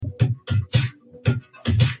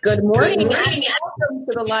Good morning. Welcome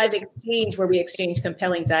to the live exchange where we exchange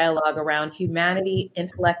compelling dialogue around humanity,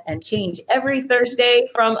 intellect, and change every Thursday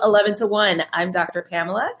from 11 to 1. I'm Dr.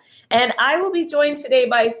 Pamela, and I will be joined today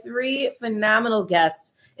by three phenomenal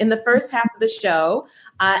guests in the first half of the show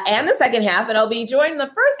and the second half. And I'll be joined in the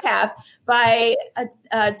first half by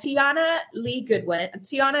Tiana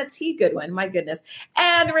T. Goodwin, my goodness,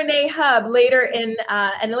 and Renee Hub later in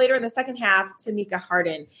the second half, Tamika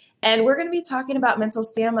Harden. And we're going to be talking about mental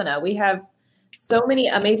stamina. We have so many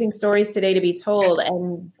amazing stories today to be told.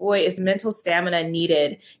 And boy, is mental stamina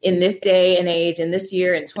needed in this day and age, in this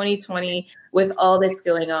year, in 2020, with all this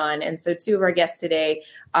going on. And so two of our guests today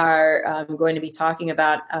are going to be talking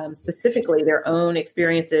about specifically their own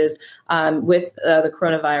experiences with the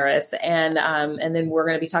coronavirus. And then we're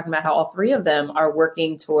going to be talking about how all three of them are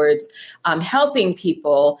working towards helping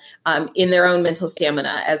people in their own mental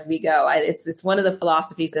stamina as we go. It's one of the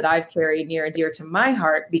philosophies that I've carried near and dear to my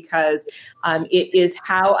heart because it is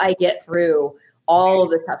how I get through all of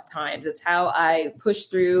the tough times. It's how I push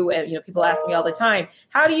through. And, people ask me all the time,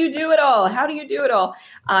 how do you do it all? How do you do it all?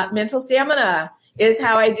 Mental stamina is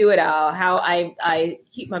how I do it all, how I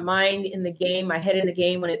keep my mind in the game, my head in the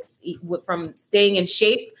game, when it's from staying in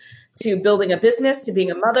shape to building a business, to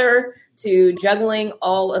being a mother, to juggling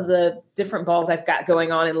all of the different balls I've got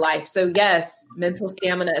going on in life. So yes, mental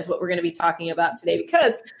stamina is what we're going to be talking about today,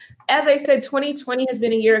 because as I said, 2020 has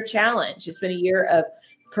been a year of challenge. It's been a year of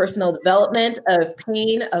personal development, of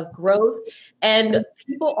pain, of growth. And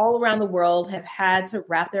people all around the world have had to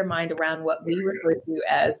wrap their mind around what we refer to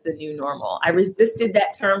as the new normal. I resisted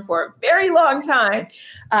that term for a very long time,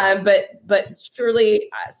 but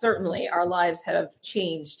certainly our lives have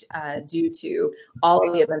changed due to all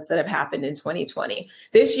of the events that have happened in 2020.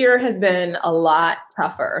 This year has been a lot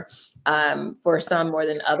tougher for some more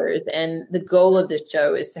than others. And the goal of this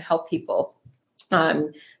show is to help people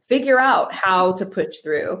figure out how to push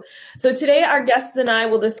through. So today, our guests and I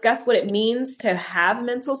will discuss what it means to have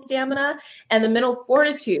mental stamina and the mental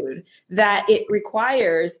fortitude that it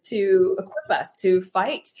requires to equip us to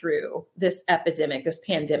fight through this epidemic, this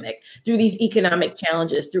pandemic, through these economic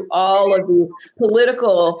challenges, through all of the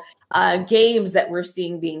political games that we're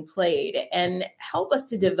seeing being played, and help us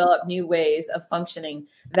to develop new ways of functioning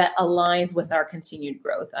that aligns with our continued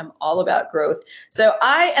growth. I'm all about growth. So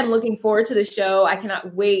I am looking forward to the show. I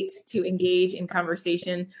cannot wait to engage in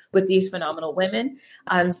conversation with these phenomenal women.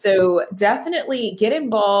 So definitely get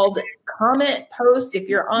involved, comment, post. If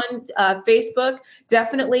you're on Facebook,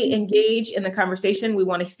 definitely engage in the conversation. We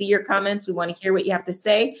want to see your comments. We want to hear what you have to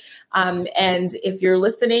say. And if you're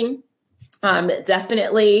listening,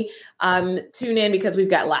 definitely tune in, because we've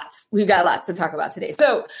got lots to talk about today.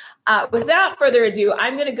 So without further ado,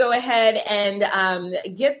 I'm going to go ahead and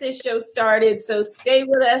get this show started. So stay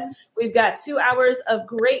with us. We've got 2 hours of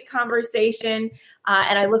great conversation,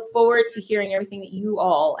 and I look forward to hearing everything that you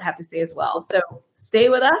all have to say as well. So stay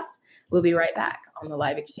with us. We'll be right back on the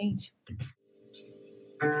live exchange.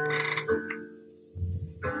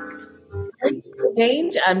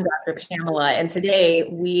 Change. I'm Dr. Pamela, and today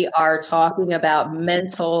we are talking about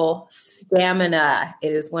mental stamina.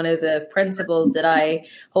 It is one of the principles that I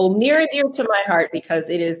hold near and dear to my heart, because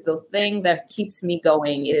it is the thing that keeps me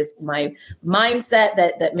going. It is my mindset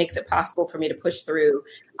that makes it possible for me to push through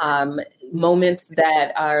moments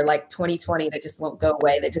that are like 2020 that just won't go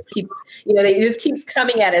away, that just keeps, it just keeps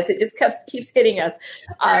coming at us. It just keeps hitting us.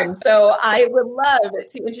 So I would love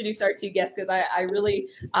to introduce our two guests, because I really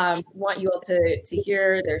want you all to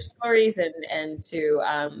hear their stories and to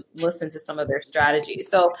listen to some of their strategies.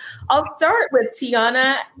 So I'll start with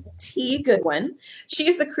Tiana T. Goodwin.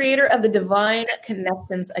 She's the creator of the Divine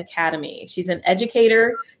Connections Academy. She's an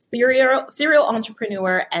educator, serial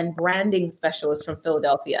entrepreneur, and branding specialist from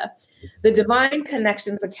Philadelphia. The Divine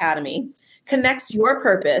Connections Academy connects your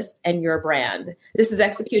purpose and your brand. This is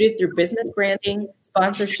executed through business branding,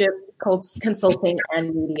 sponsorship, consulting,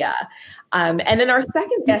 and media. And then our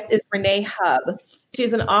second guest is Renee Hub.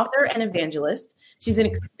 She's an author and evangelist. She's an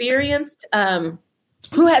experienced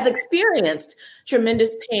who has experienced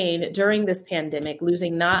tremendous pain during this pandemic,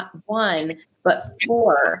 losing not one, but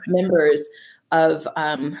 4 members of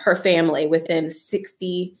her family within a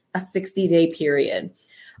 60-day period.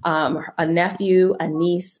 A nephew, a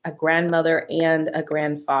niece, a grandmother, and a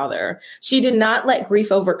grandfather. She did not let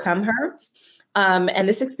grief overcome her. And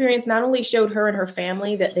this experience not only showed her and her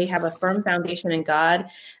family that they have a firm foundation in God,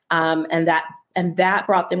 and that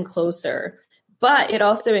brought them closer, but it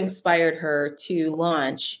also inspired her to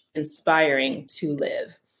launch Inspiring to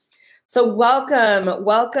Live. So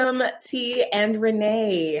welcome T and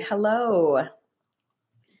Renee. Hello.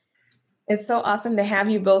 It's so awesome to have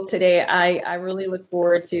you both today. I really look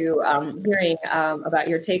forward to hearing about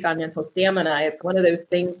your take on mental stamina. It's one of those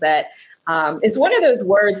things that it's one of those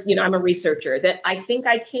words, I'm a researcher that I think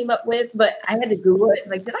I came up with, but I had to Google it.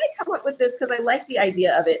 Like, did I come up with this? Because I like the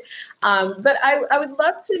idea of it. But I would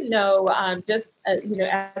love to know, as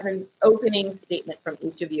an opening statement from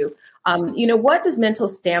each of you, what does mental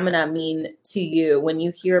stamina mean to you when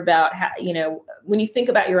you hear about how, when you think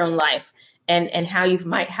about your own life? And how you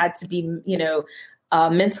might had to be,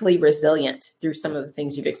 mentally resilient through some of the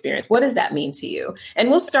things you've experienced. What does that mean to you? And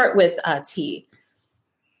we'll start with T.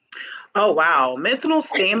 Oh, wow. Mental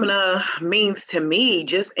stamina means to me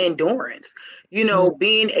just endurance,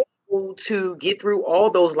 being able to get through all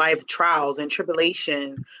those life trials and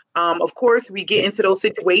tribulations. Of course, we get into those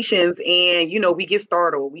situations and, we get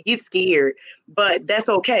startled, we get scared, but that's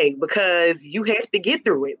okay because you have to get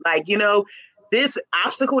through it. Like, this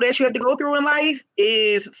obstacle that you have to go through in life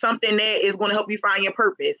is something that is going to help you find your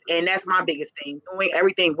purpose. And that's my biggest thing, doing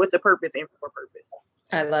everything with a purpose and for a purpose.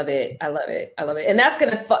 I love it. I love it. I love it. And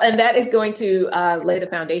that is going to lay the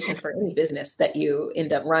foundation for any business that you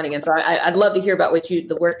end up running. And so I'd love to hear about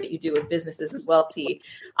the work that you do with businesses as well, T.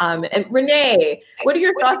 And Renee, what are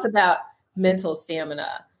your thoughts about mental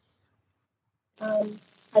stamina? I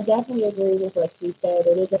definitely agree with what you said.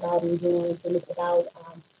 It is about endurance, and it's about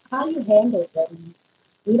how you handle things.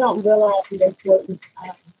 We don't realize the importance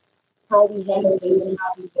of how we handle things and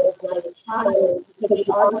how we live like a child because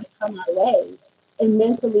they are going to come our way. And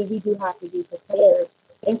mentally, we do have to be prepared.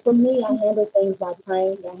 And for me, I handle things by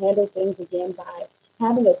praying. I handle things again by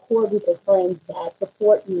having a core group of friends that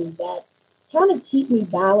support me, that kind of keep me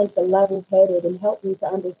balanced and level-headed and help me to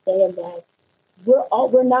understand that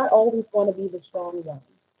we're not always going to be the strong ones.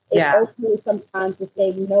 It's okay sometimes to say,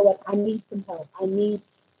 you know what, I need some help. I need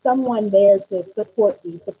someone there to support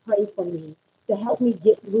me, to pray for me, to help me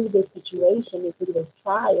get through this situation and through this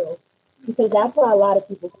trial. Because that's why a lot of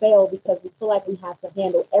people fail, because we feel like we have to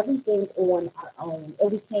handle everything on our own,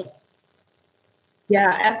 and we can't.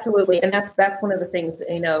 Yeah, absolutely. And that's one of the things,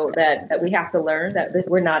 that we have to learn, that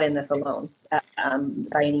we're not in this alone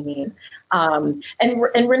by any means. And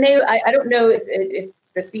Renee, I don't know if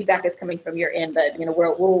the feedback is coming from your end, but,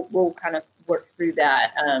 we'll kind of work through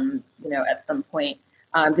that, at some point,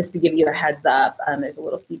 just to give you a heads up. There's a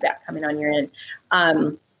little feedback coming on your end.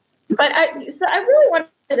 But I really wanted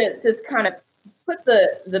to just kind of put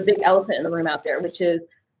the big elephant in the room out there, which is,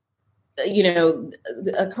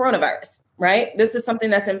 a coronavirus, right? This is something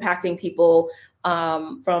that's impacting people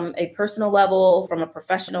from a personal level, from a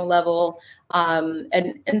professional level.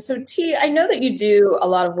 And so T, I know that you do a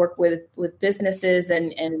lot of work with businesses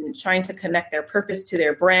and trying to connect their purpose to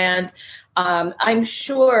their brand. I'm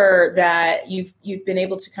sure that you've been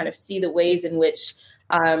able to kind of see the ways in which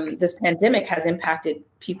this pandemic has impacted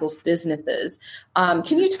people's businesses.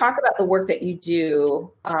 Can you talk about the work that you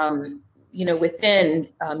do, within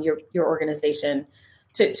your organization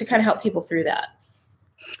to kind of help people through that?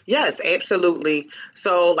 Yes, absolutely.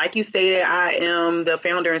 So like you stated, I am the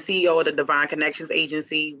founder and CEO of the Divine Connections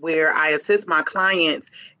Agency, where I assist my clients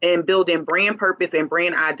in building brand purpose and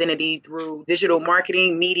brand identity through digital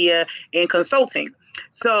marketing, media, and consulting.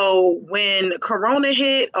 So when Corona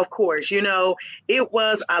hit, of course, it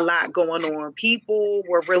was a lot going on. People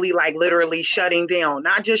were really literally shutting down,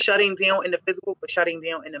 not just shutting down in the physical, but shutting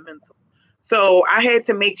down in the mental. So I had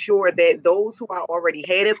to make sure that those who I already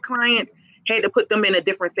had as clients had to put them in a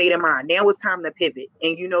different state of mind. Now it's time to pivot.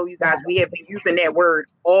 And you guys, we have been using that word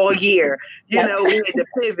all year. We had to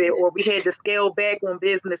pivot, or we had to scale back on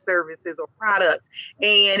business services or products.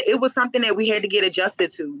 And it was something that we had to get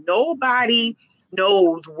adjusted to. Nobody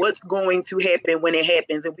knows what's going to happen when it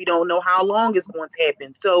happens, and we don't know how long it's going to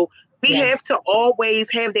happen. So we have to always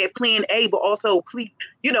have that plan A, but also,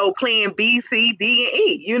 plan B, C, D, and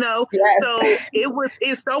E, So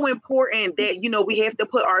it's so important that, we have to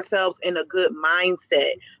put ourselves in a good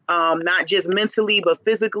mindset, not just mentally, but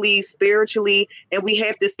physically, spiritually. And we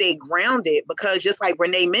have to stay grounded, because just like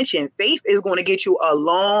Renee mentioned, faith is going to get you a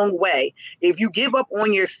long way. If you give up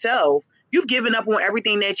on yourself, you've given up on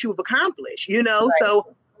everything that you've accomplished, Right.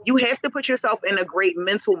 So you have to put yourself in a great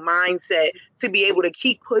mental mindset to be able to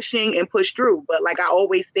keep pushing and push through. But like I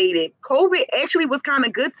always stated, COVID actually was kind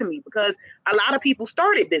of good to me, because a lot of people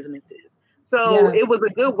started businesses. So it was a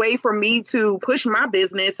good way for me to push my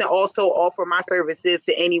business and also offer my services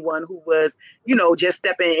to anyone who was, just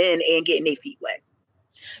stepping in and getting their feet wet.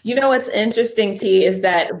 What's interesting, T, is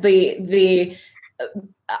that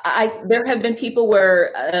there have been people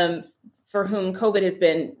for whom COVID has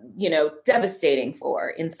been, devastating for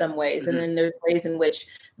in some ways. Mm-hmm. And then there's ways in which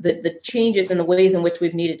the changes and the ways in which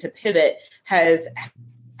we've needed to pivot has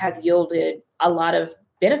has yielded a lot of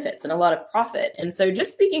benefits and a lot of profit. And so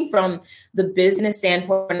just speaking from the business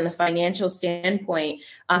standpoint and the financial standpoint,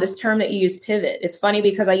 this term that you use, pivot, it's funny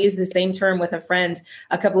because I used the same term with a friend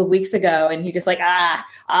a couple of weeks ago, and he just like,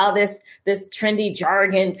 all this trendy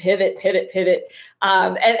jargon, pivot.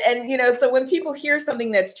 And so when people hear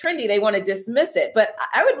something that's trendy, they want to dismiss it. But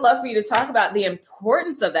I would love for you to talk about the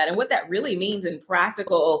importance of that and what that really means in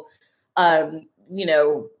practical,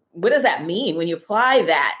 what does that mean when you apply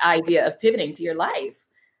that idea of pivoting to your life?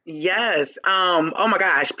 Yes. Oh my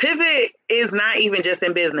gosh. Pivot is not even just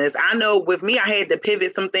in business. I know with me, I had to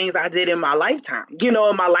pivot some things I did in my lifetime, in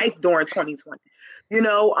my life during 2020.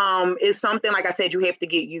 It's something, like I said, you have to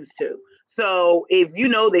get used to. So if you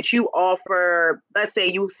know that you offer, let's say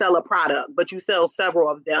you sell a product, but you sell several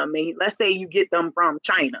of them, and let's say you get them from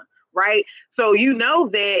China, right? So you know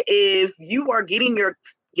that if you are getting your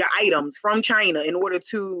items from China in order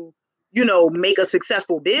to make a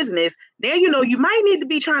successful business, then, you might need to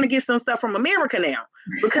be trying to get some stuff from America now,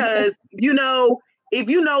 because, if you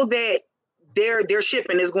know that their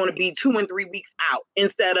shipping is going to be 2 and 3 weeks out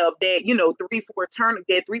instead of that,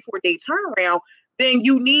 3-4 day turnaround, then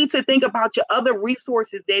you need to think about your other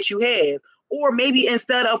resources that you have. Or maybe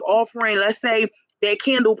instead of offering, let's say, that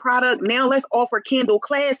candle product, now let's offer candle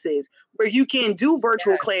classes where you can do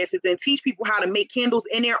virtual classes and teach people how to make candles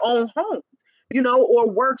in their own homes. Or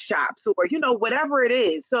workshops, or, whatever it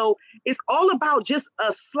is. So it's all about just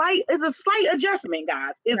a slight adjustment,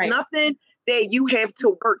 guys. It's nothing that you have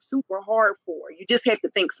to work super hard for. You just have to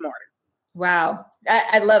think smarter. Wow.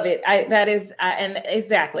 I love it. And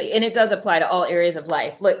exactly. And it does apply to all areas of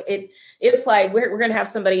life. Look, it applied. We're going to have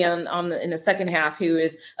somebody in the second half who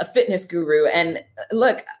is a fitness guru. And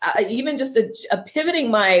look, even just a pivoting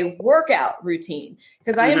my workout routine,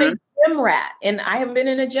 because I am a gym rat and I haven't been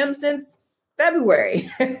in a gym since February.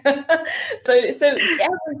 so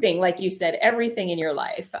everything, like you said, everything in your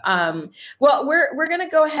life. Well, we're going to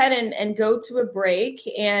go ahead and go to a break.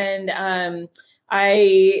 And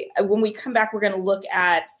when we come back, we're going to look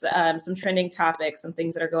at some trending topics and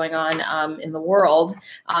things that are going on in the world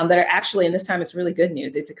that are actually, and this time it's really good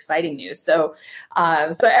news. It's exciting news. So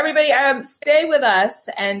everybody stay with us,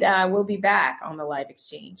 and we'll be back on the Live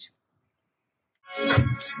Exchange.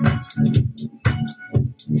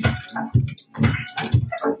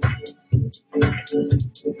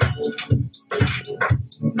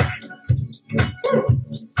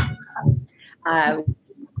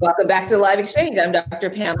 Welcome back to the Live Exchange. I'm Dr.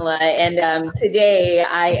 Pamela, and today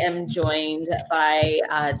I am joined by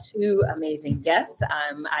two amazing guests.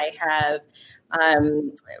 I have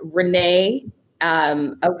Renee.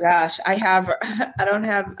 I'm sorry. I have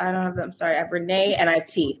Renee and I have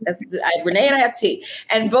T. I have Renee and I have T.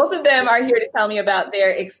 And both of them are here to tell me about their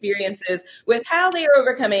experiences with how they are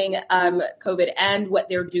overcoming COVID and what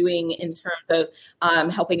they're doing in terms of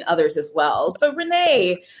helping others as well. So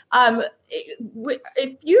Renee,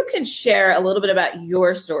 if you can share a little bit about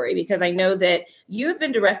your story, because I know that you've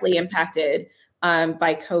been directly impacted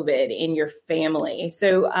by COVID in your family.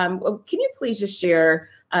 So can you please just share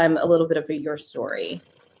a little bit of your story?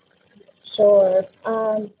 Sure.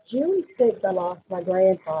 June 6th, I lost my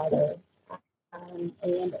grandfather. And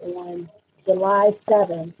on July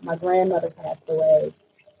 7th, my grandmother passed away.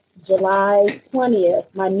 July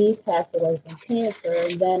 20th, my niece passed away from cancer.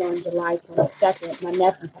 And then on July 22nd, my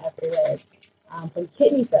nephew passed away from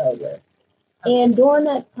kidney failure. And during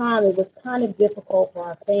that time, it was kind of difficult for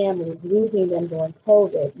our family, losing them during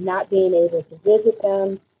COVID, not being able to visit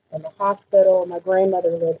them in the hospital. My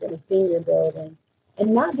grandmother lived in a senior building,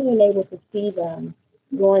 and not being able to see them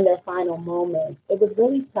during their final moments. It was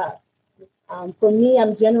really tough. For me,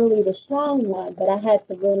 I'm generally the strong one, but I had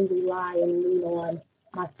to really rely and lean on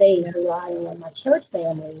my faith, rely on my church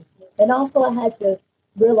family. And also I had to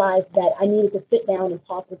realize that I needed to sit down and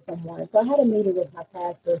talk with someone. So I had a meeting with my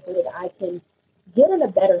pastor so that I can get in a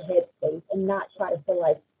better headspace and not try to feel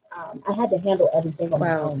like I had to handle everything on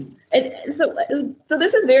my own. And so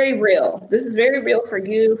this is very real. This is very real for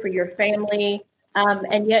you, for your family.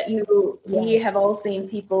 And yet we have all seen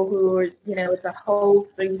people who are, it's a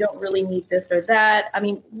hoax, or you don't really need this or that. I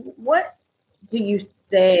mean, what do you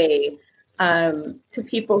say to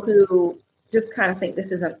people who just kind of think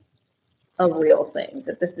this isn't a real thing,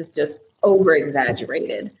 that this is just over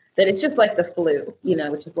exaggerated, that it's just like the flu,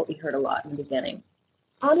 which is what we heard a lot in the beginning?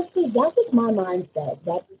 Honestly, that's just my mindset.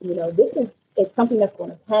 That, it's something that's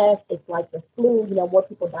going to pass. It's like the flu, more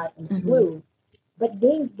people die from the flu. But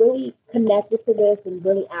being really connected to this and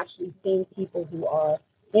really actually seeing people who are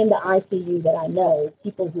in the ICU that I know,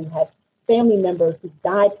 people who have family members who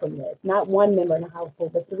died from this, not one member in the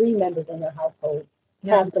household, but 3 members in their household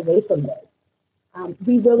passed away from this.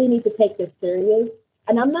 We really need to take this serious.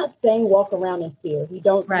 And I'm not saying walk around in fear.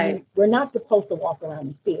 We're not supposed to walk around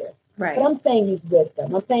in fear. Right. But I'm saying use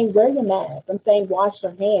wisdom. I'm saying wear your mask. I'm saying wash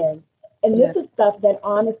your hands. And this is stuff that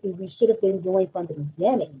honestly we should have been doing from the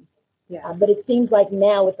beginning. Yeah. But it seems like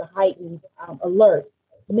now it's a heightened alert.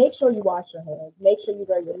 Make sure you wash your hands. Make sure you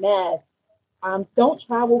wear your mask. Don't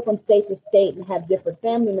travel from state to state and have different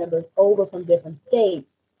family members over from different states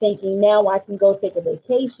thinking now I can go take a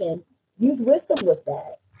vacation. Use wisdom with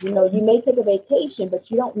that. You know, you may take a vacation, but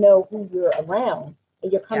you don't know who you're around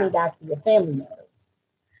and you're coming back to your family members.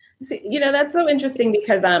 See, you know, that's so interesting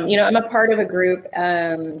because, you know, I'm a part of a group.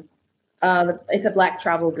 It's a Black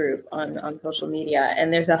travel group on social media.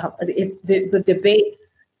 And there's the debates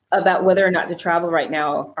about whether or not to travel right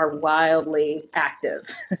now are wildly active.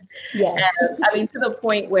 Yeah. I mean, to the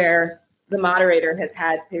point where the moderator has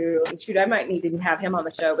had to, I might need to have him on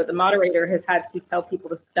the show, but the moderator has had to tell people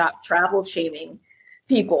to stop travel shaming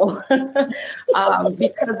people because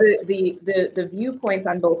the viewpoints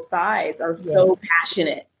on both sides are so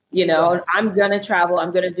passionate. You know, I'm going to travel.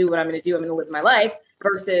 I'm going to do what I'm going to do. I'm going to live my life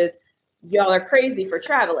versus y'all are crazy for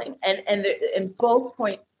traveling. And both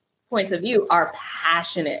points of view are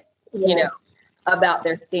passionate, you know, about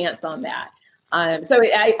their stance on that. So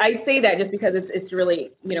I say that just because it's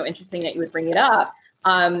really, you know, interesting that you would bring it up.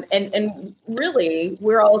 And really,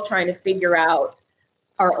 we're all trying to figure out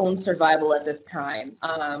our own survival at this time.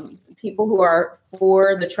 People who are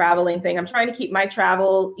for the traveling thing, I'm trying to keep my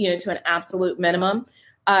travel, you know, to an absolute minimum.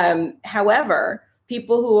 However,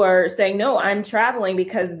 people who are saying, no, I'm traveling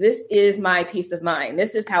because this is my peace of mind.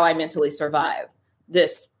 This is how I mentally survive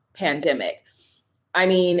this pandemic. I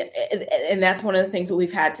mean, and that's one of the things that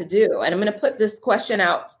we've had to do. And I'm going to put this question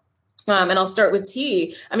out, and I'll start with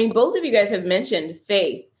T. I mean, both of you guys have mentioned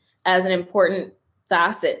faith as an important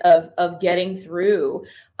facet of getting through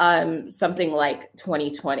something like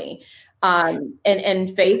 2020.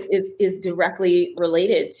 And faith is directly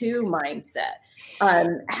related to mindset.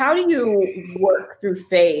 How do you work through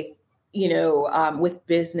faith, you know, with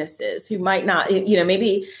businesses who might not, you know,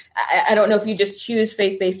 maybe, I don't know if you just choose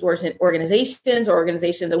faith-based organizations,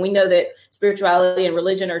 and we know that spirituality and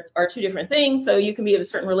religion are two different things. So you can be of a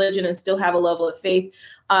certain religion and still have a level of faith.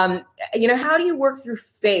 You know, how do you work through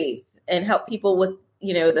faith and help people with,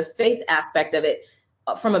 you know, the faith aspect of it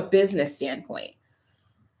from a business standpoint?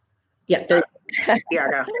 Yeah.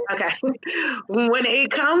 Okay. When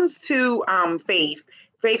it comes to faith,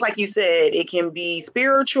 like you said, it can be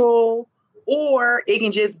spiritual or it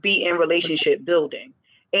can just be in relationship building.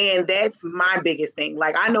 And that's my biggest thing.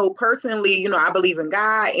 Like, I know personally, you know, I believe in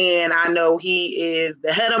God and I know he is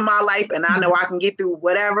the head of my life and I know I can get through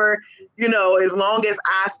whatever, you know, as long as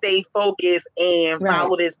I stay focused and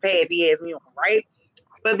follow this path he has me on, right?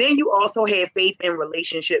 But then you also have faith in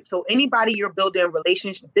relationships. So anybody you're building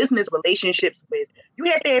business relationships with, you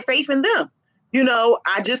have to have faith in them. You know,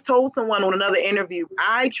 I just told someone on another interview,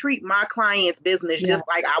 I treat my client's business just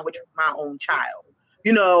like I would treat my own child.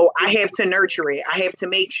 You know, I have to nurture it. I have to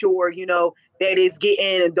make sure, you know, that it's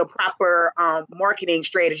getting the proper marketing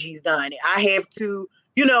strategies done. I have to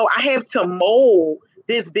mold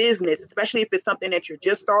this business, especially if it's something that you're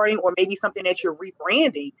just starting or maybe something that you're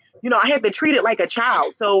rebranding. You know, I have to treat it like a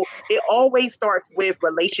child. So it always starts with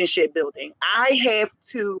relationship building. I have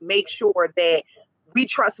to make sure that we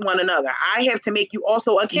trust one another. I have to make you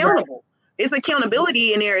also accountable. It's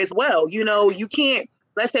accountability in there as well. You know, you can't,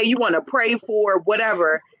 let's say you want to pray for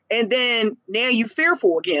whatever, and then now you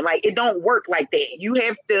fearful again. Like, it don't work like that. You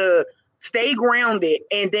have to stay grounded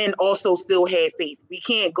and then also still have faith. We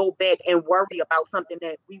can't go back and worry about something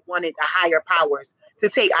that we wanted the higher powers to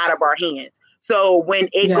take out of our hands. So when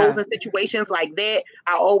it goes in situations like that,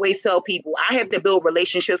 I always tell people I have to build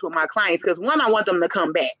relationships with my clients because, one, I want them to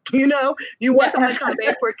come back. You know, you want them to come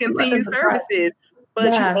back for continued services,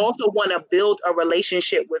 but you also want to build a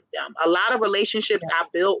relationship with them. A lot of relationships I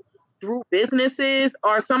built through businesses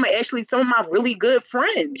are some of my really good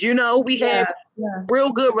friends. You know, we have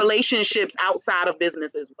real good relationships outside of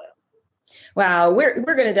business as well. Wow, we're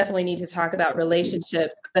going to definitely need to talk about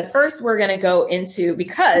relationships. But first, we're going to go into,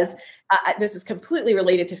 because this is completely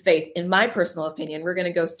related to faith, in my personal opinion, we're going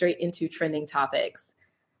to go straight into trending topics.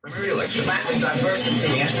 Trending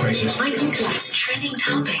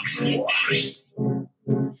topics.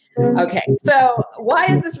 Okay, so why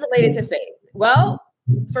is this related to faith? Well,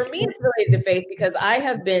 for me, it's related to faith because I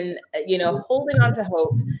have been, you know, holding on to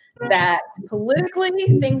hope that politically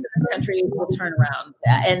things in the country will turn around.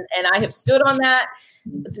 And I have stood on that.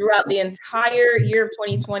 throughout the entire year of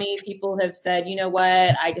 2020, people have said, you know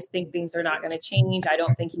what, I just think things are not going to change. I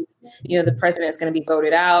don't think the president is going to be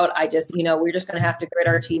voted out. We're just going to have to grit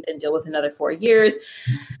our teeth and deal with another 4 years.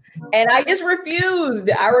 And I just refused.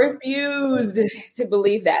 I refused to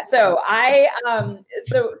believe that. So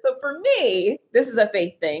so for me, this is a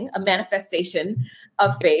faith thing, a manifestation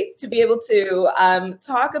of faith, to be able to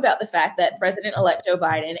talk about the fact that President-elect Joe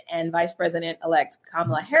Biden and Vice President-elect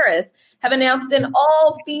Kamala Harris have announced an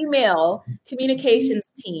all-female communications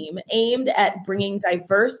team aimed at bringing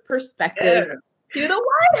diverse perspectives to the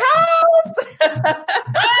White House.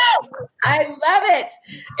 I love it.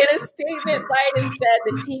 In a statement, Biden said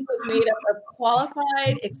the team was made up of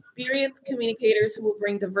qualified, experienced communicators who will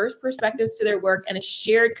bring diverse perspectives to their work and a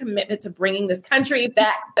shared commitment to bringing this country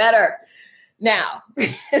back better. Now,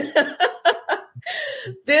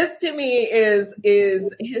 this to me is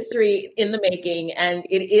history in the making, and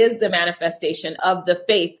it is the manifestation of the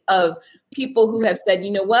faith of people who have said,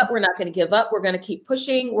 you know what, we're not going to give up. We're going to keep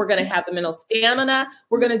pushing. We're going to have the mental stamina.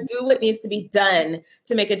 We're going to do what needs to be done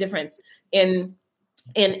to make a difference in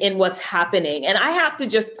what's happening. And I have to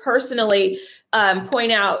just personally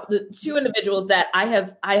point out the two individuals that I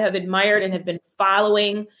have admired and have been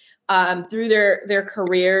following through their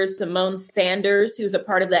careers. Simone Sanders, who's a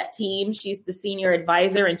part of that team. She's the senior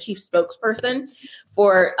advisor and chief spokesperson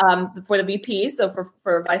for the VP, so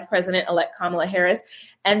for Vice President-elect Kamala Harris.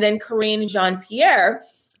 And then Karine Jean-Pierre,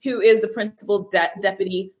 who is the principal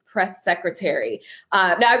deputy press secretary.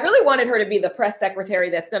 Now, I really wanted her to be the press secretary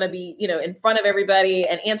that's going to be, in front of everybody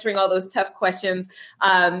and answering all those tough questions.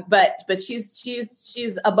 But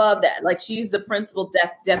she's above that. Like, she's the principal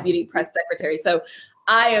deputy press secretary. So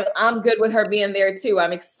I'm good with her being there too.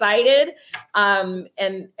 I'm excited.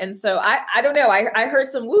 And so I don't know. I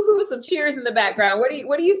heard some woohoo, some cheers in the background.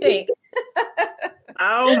 What do you think?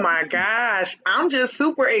 Oh my gosh. I'm just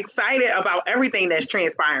super excited about everything that's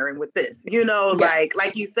transpiring with this.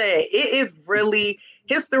 Like you said, it is really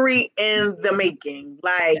history in the making.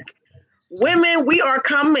 Like, women, we are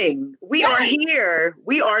coming. We are here.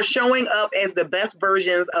 We are showing up as the best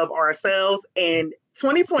versions of ourselves, and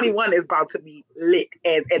 2021 is about to be lit,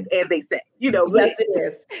 as they say. Lit. Yes, it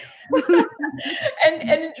is.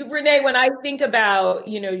 and Renee, when I think about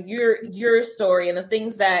your story and the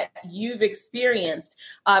things that you've experienced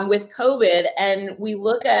with COVID, and we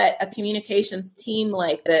look at a communications team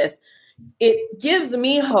like this, it gives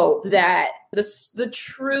me hope that the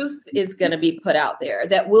truth is going to be put out there,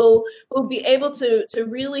 that we'll be able to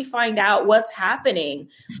really find out what's happening,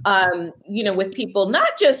 with people,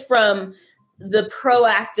 not just from the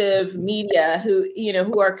proactive media who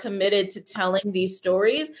are committed to telling these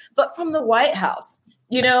stories, but from the White House,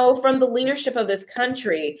 from the leadership of this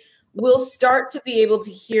country. We'll start to be able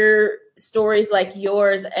to hear stories like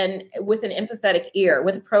yours, and with an empathetic ear,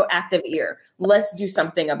 with a proactive ear. Let's do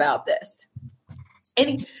something about this.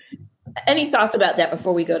 Any thoughts about that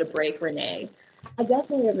before we go to break, Renee? I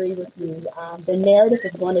definitely agree with you. The narrative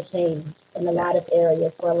is going to change in a lot of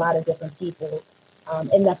areas for a lot of different people.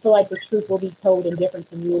 And I feel like the truth will be told in different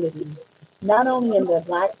communities, not only in the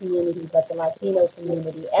Black community, but the Latino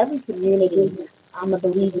community. Every community, I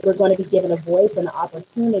believe we're going to be given a voice and an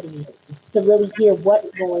opportunity to really hear what's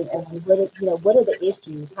going on. What are the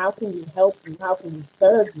issues? How can we help you? How can we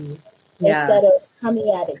serve you? Yeah. Instead of coming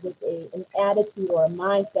at it with an attitude or a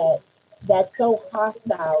mindset that's so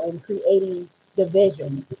hostile and creating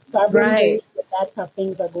division. So I really believe that's how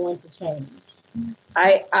things are going to change.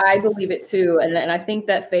 I believe it too. And I think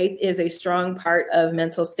that faith is a strong part of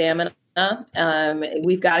mental stamina.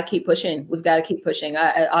 We've got to keep pushing.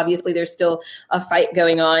 Obviously, there's still a fight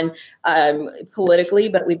going on politically,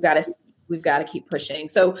 but we've got to keep pushing.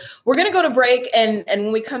 So we're going to go to break. And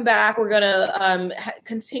when we come back, we're going to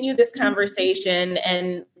continue this conversation.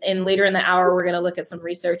 And later in the hour, we're going to look at some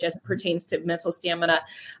research as it pertains to mental stamina.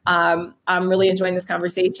 I'm really enjoying this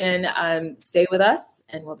conversation. Stay with us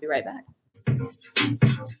and we'll be right back.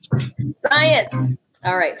 Science.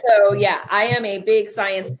 All right. So I am a big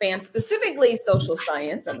science fan, specifically social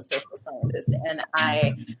science. I'm a social scientist, and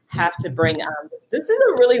I have to bring this is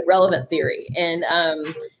a really relevant theory. And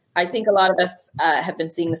I think a lot of us have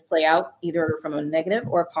been seeing this play out either from a negative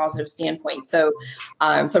or a positive standpoint. So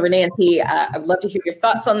Renee and T, I'd love to hear your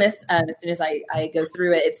thoughts on this as soon as I go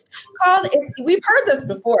through it. We've heard this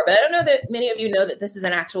before, but I don't know that many of you know that this is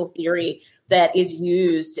an actual theory that is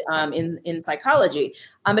used in psychology.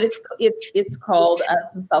 But it's called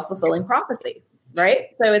self-fulfilling prophecy, right?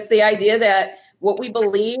 So it's the idea that what we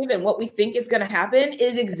believe and what we think is going to happen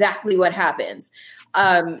is exactly what happens.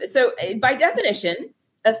 So by definition,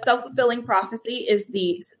 a self-fulfilling prophecy is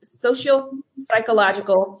the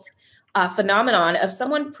socio-psychological phenomenon of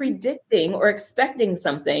someone predicting or expecting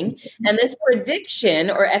something, and this prediction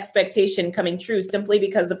or expectation coming true simply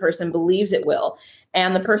because the person believes it will,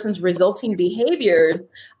 and the person's resulting behaviors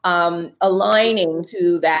aligning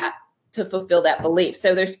to that to fulfill that belief.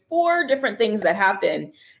 So there's 4 different things that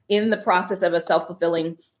happen in the process of a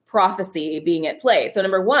self-fulfilling prophecy being at play. So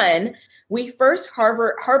number 1, we first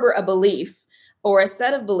harbor a belief or a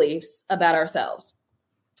set of beliefs about ourselves.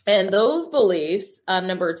 And those beliefs,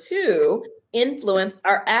 number 2, influence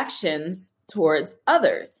our actions towards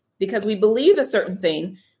others. Because we believe a certain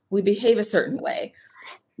thing, we behave a certain way.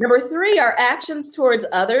 Number 3, our actions towards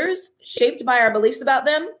others, shaped by our beliefs about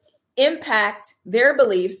them, impact their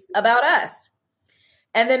beliefs about us.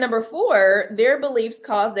 And then number 4, their beliefs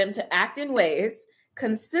cause them to act in ways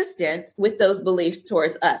consistent with those beliefs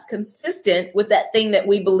towards us, consistent with that thing that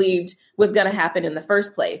we believed was going to happen in the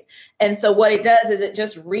first place. And so what it does is it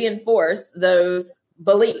just reinforces those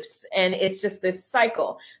beliefs, and it's just this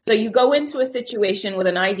cycle. So you go into a situation with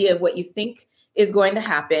an idea of what you think is going to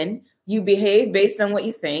happen. You behave based on what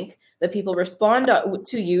you think. The people respond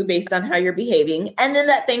to you based on how you're behaving, and then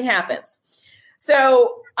that thing happens.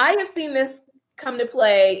 So I have seen this come to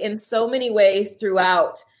play in so many ways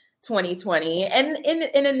throughout 2020, and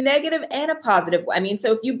in a negative and a positive way. I mean,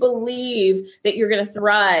 so if you believe that you're going to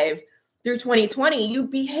thrive through 2020, you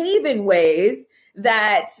behave in ways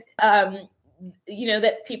that,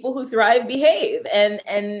 that people who thrive behave,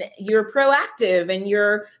 and you're proactive and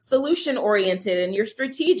you're solution oriented and you're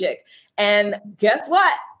strategic. And guess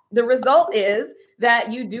what? The result is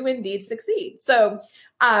that you do indeed succeed. So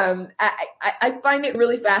I find it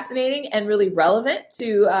really fascinating and really relevant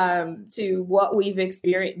to what we've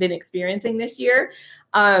been experiencing this year.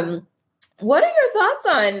 What are your thoughts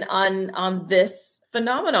on this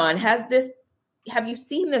phenomenon? Have you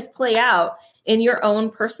seen this play out in your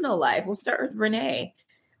own personal life? We'll start with Renee.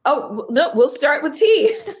 Oh, no, we'll start with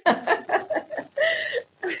T.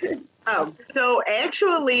 So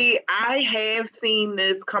actually, I have seen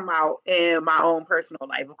this come out in my own personal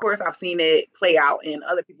life. Of course, I've seen it play out in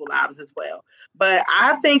other people's lives as well. But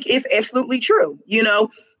I think it's absolutely true.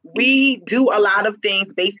 We do a lot of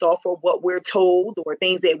things based off of what we're told or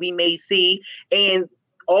things that we may see. And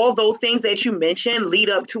all those things that you mentioned lead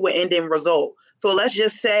up to an ending result. So let's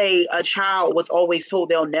just say a child was always told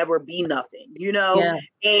they'll never be nothing, Yeah.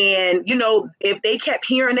 and, if they kept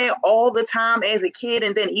hearing that all the time as a kid,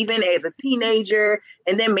 and then even as a teenager,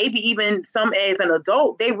 and then maybe even some as an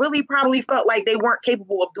adult, they really probably felt like they weren't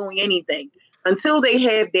capable of doing anything until they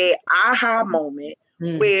have that aha moment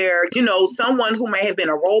where, someone who may have been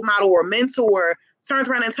a role model or a mentor turns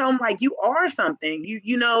around and tell them, like, you are something,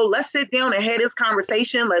 let's sit down and have this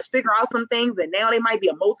conversation. Let's figure out some things. And now they might be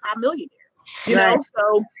a multi-millionaire. Right.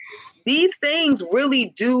 So these things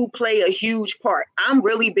really do play a huge part. I'm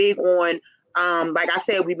really big on, like I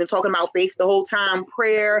said, we've been talking about faith the whole time,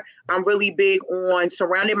 prayer. I'm really big on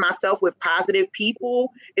surrounding myself with positive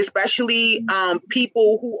people, especially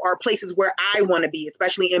people who are places where I want to be,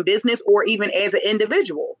 especially in business or even as an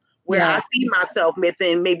individual, where I see myself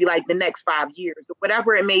within maybe like the next 5 years or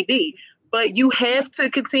whatever it may be. But you have to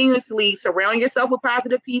continuously surround yourself with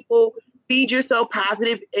positive people, feed yourself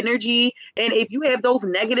positive energy. And if you have those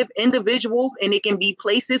negative individuals, and it can be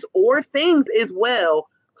places or things as well,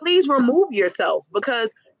 please remove yourself, because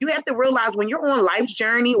you have to realize when you're on life's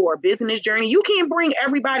journey or business journey, you can't bring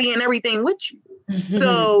everybody and everything with you.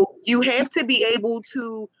 So you have to be able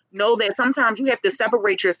to know that sometimes you have to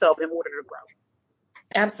separate yourself in order to grow.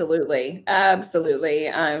 Absolutely. And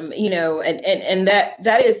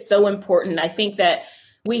that is so important. I think that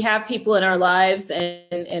we have people in our lives,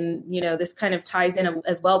 and this kind of ties in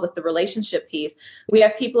as well with the relationship piece. We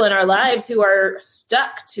have people in our lives who are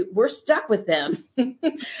we're stuck with them.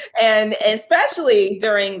 And especially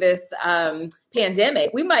during this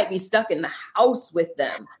pandemic, we might be stuck in the house with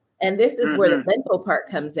them. And this is where the mental part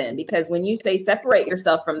comes in, because when you say separate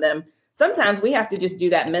yourself from them, sometimes we have to just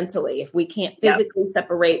do that mentally. If we can't physically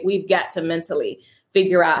separate, we've got to mentally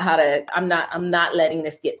figure out how to, I'm not letting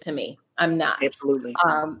this get to me. I'm not. Absolutely.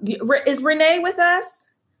 Is Renee with us?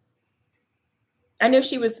 I know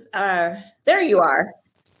she was, there you are.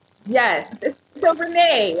 Yes. So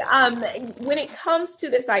Renee, when it comes to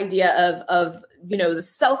this idea of the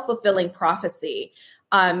self-fulfilling prophecy,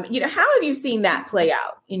 how have you seen that play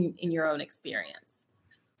out in your own experience?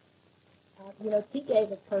 She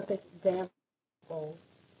gave a perfect example.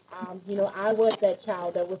 I was that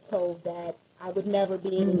child that was told that I would never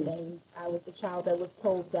be anything. I was the child that was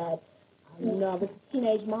told that, I was a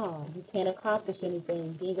teenage mom. You can't accomplish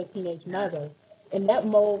anything being a teenage mother. And that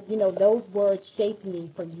mold, those words shaped me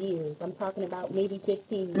for years. I'm talking about maybe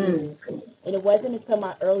 15 years. And it wasn't until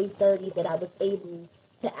my early 30s that I was able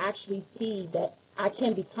to actually see that I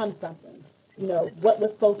can become something. What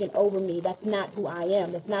was spoken over me, that's not who I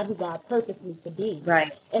am. That's not who God purposed me to be.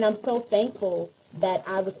 Right. And I'm so thankful that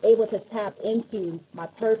I was able to tap into my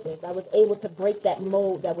purpose. I was able to break that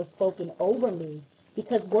mold that was spoken over me,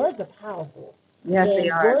 because words are powerful. Yes, they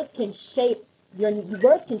And are. words can shape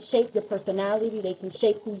your personality. They can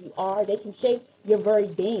shape who you are. They can shape your very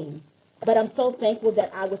being. But I'm so thankful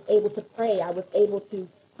that I was able to pray. I was able to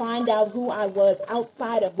find out who I was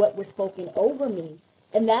outside of what was spoken over me.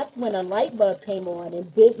 And that's when a light bulb came on, and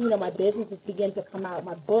my businesses began to come out.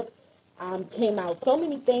 My book came out. So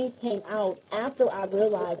many things came out after I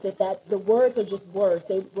realized that the words are just words.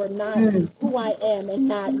 They were not who I am and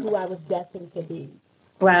not who I was destined to be.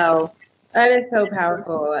 Wow. That is so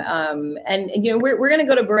powerful. And we're going to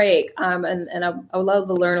go to break. And I would love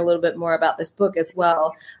to learn a little bit more about this book as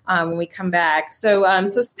well when we come back. So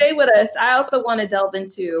stay with us. I also want to delve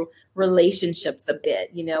into relationships a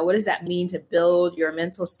bit. What does that mean to build your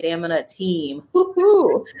mental stamina team?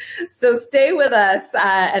 Woo-hoo. So stay with us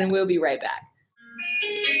and we'll be right back.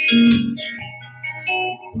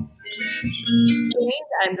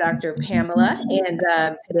 I'm Dr. Pamela, and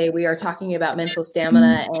today we are talking about mental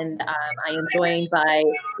stamina, and I am joined by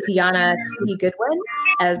Tiana C. Goodwin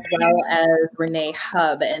as well as Renee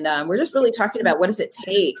Hub, and we're just really talking about what does it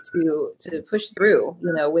take to push through,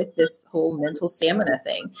 with this whole mental stamina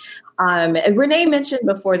thing. And Renee mentioned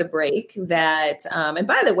before the break that, and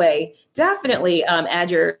by the way, definitely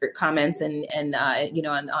add your comments and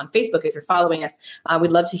on Facebook if you're following us.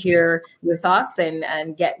 We'd love to hear your thoughts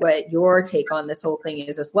and get what your take on this whole thing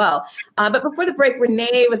is as well. But before the break,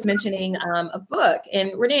 Renee was mentioning a book.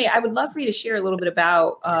 And Renee, I would love for you to share a little bit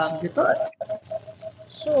about your book.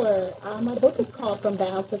 Sure. My book is called From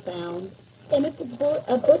Bound to Found. And it's a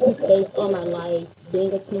book is based on my life,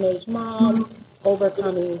 being a teenage mom,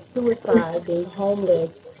 overcoming suicide, being homeless.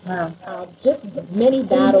 Wow. Just many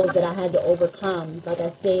battles that I had to overcome, like I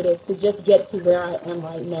stated, to just get to where I am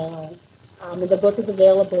right now. And the book is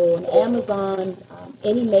available on Amazon,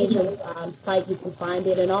 any major site you can find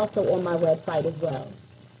it, and also on my website as well.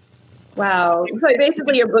 Wow. So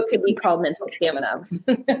basically your book could be called Mental Stamina.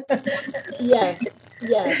 Yes,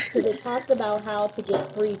 because it talks about how to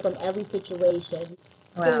get free from every situation.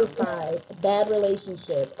 Wow. Suicide, bad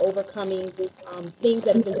relationship, overcoming things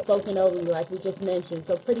that have been spoken over you, like we just mentioned.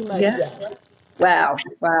 So pretty much, yes. Wow.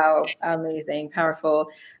 Amazing. Powerful.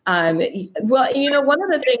 Well, one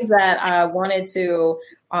of the things that I wanted to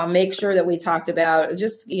make sure that we talked about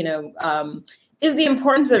just, is the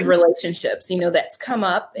importance of relationships, that's come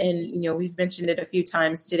up, and, we've mentioned it a few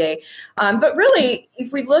times today. But really,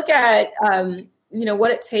 if we look at,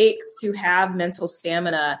 what it takes to have mental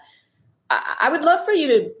stamina, I would love for you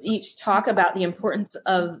to each talk about the importance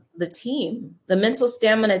of the team, the mental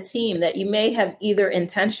stamina team that you may have either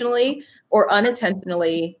intentionally or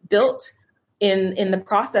unintentionally built in the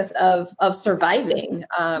process of surviving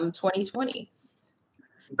 2020.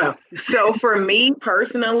 So for me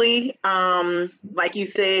personally, like you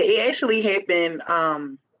said, it actually happened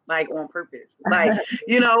like on purpose. Like,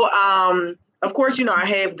 of course, I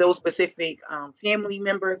have those specific family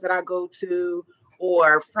members that I go to,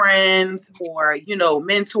 or friends, or,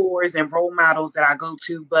 mentors and role models that I go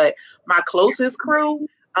to. But my closest crew,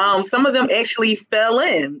 some of them actually fell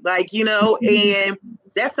in, and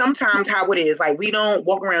that's sometimes how it is. Like, we don't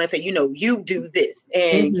walk around and say, you do this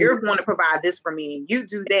and you're going to provide this for me and you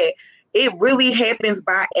do that. It really happens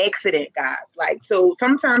by accident, guys. Like, so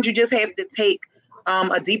sometimes you just have to take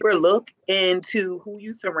a deeper look into who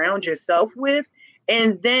you surround yourself with,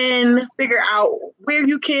 and then figure out where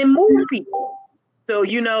you can move people. So,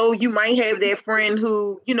 you might have that friend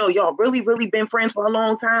who, y'all really, really been friends for a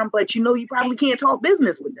long time, but, you probably can't talk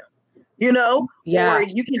business with them. Or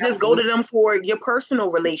you can just go to them for your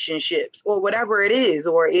personal relationships or whatever it is.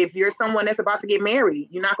 Or if you're someone that's about to get married,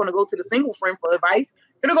 you're not going to go to the single friend for advice.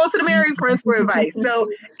 You're going to go to the married friends for advice. So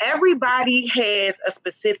everybody has a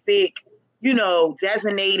specific,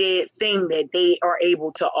 designated thing that they are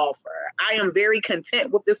able to offer. I am very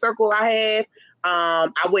content with the circle I have.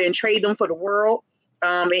 I wouldn't trade them for the world.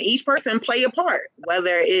 And each person play a part,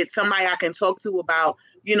 whether it's somebody I can talk to about,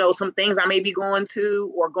 some things I may be going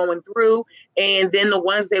to or going through, and then the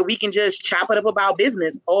ones that we can just chop it up about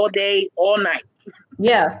business all day, all night.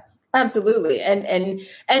 Yeah. Absolutely. And and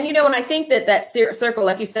I think that circle,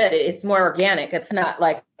 like you said, it's more organic. It's not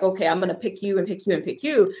like, okay, I'm going to pick you and pick you and pick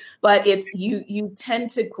you, but it's you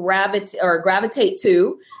tend to gravitate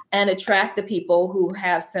to and attract the people who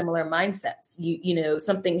have similar mindsets.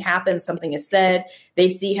 Something happens, something is said, they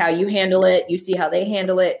see how you handle it, you see how they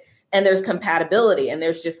handle it, and there's compatibility, and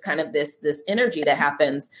there's just kind of this energy that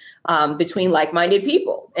happens between like-minded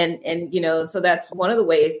people, and so that's one of the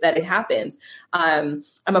ways that it happens. I'm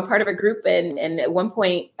a part of a group, and at one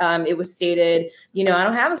point it was stated, I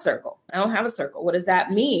don't have a circle. I don't have a circle. What does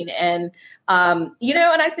that mean? And and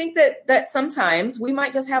I think that sometimes we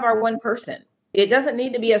might just have our one person. It doesn't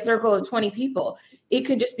need to be a circle of 20 people. It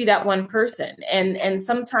could just be that one person. And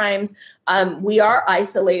sometimes we are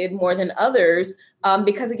isolated more than others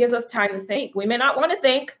because it gives us time to think. We may not want to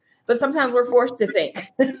think, but sometimes we're forced to think.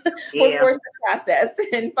 We're forced to process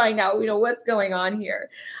and find out, what's going on here.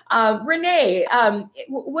 Renee,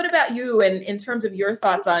 what about you in terms of your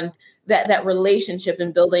thoughts on that relationship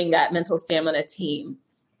and building that mental stamina team?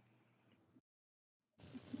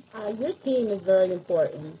 Your team is very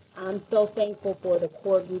important. I'm so thankful for the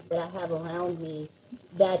core group that I have around me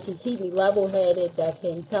that can keep me level-headed, that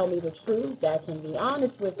can tell me the truth, that can be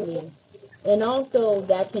honest with me, and also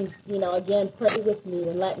that can, again, pray with me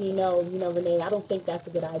and let me know, Renee, I don't think that's a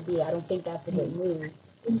good idea. I don't think that's a good move.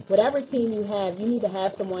 Whatever team you have, you need to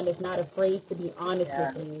have someone that's not afraid to be honest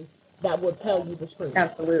with you, that will tell you the truth.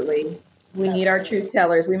 Absolutely. We need our truth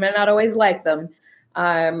tellers. We may not always like them.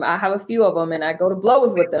 I have a few of them and I go to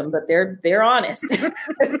blows with them, but they're honest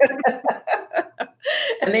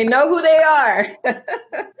and they know who they are.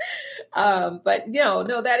 But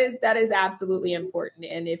no, that is absolutely important.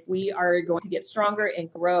 And if we are going to get stronger and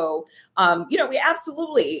grow, we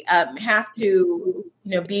absolutely have to,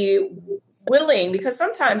 be willing, because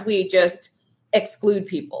sometimes we just exclude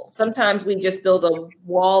people. Sometimes we just build a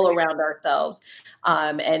wall around ourselves.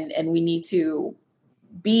 And we need to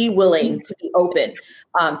be willing to be open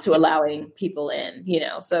to allowing people in,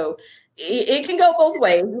 so it can go both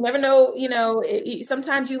ways. You never know,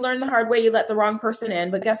 sometimes you learn the hard way, you let the wrong person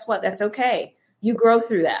in, but guess what? That's okay. You grow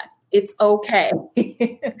through that. It's okay.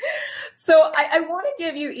 So I want to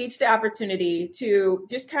give you each the opportunity to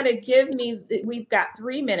just kind of give me, we've got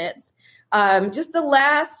 3 minutes, just the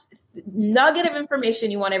last nugget of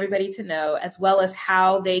information you want everybody to know, as well as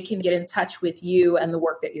how they can get in touch with you and the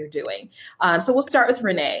work that you're doing. So we'll start with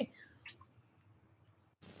Renee.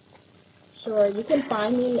 Sure. You can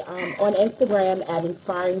find me on Instagram at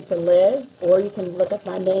Inspiring to Live, or you can look up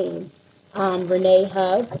my name, Renee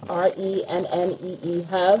Hub, RENNEE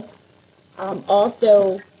Hub.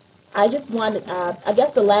 Also, I just wanted, I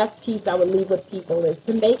guess the last piece I would leave with people is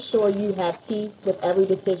to make sure you have peace with every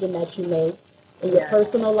decision that you make in your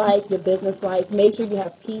personal life, your business life. Make sure you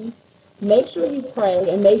have peace. Make sure you pray,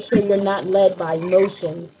 and make sure you're not led by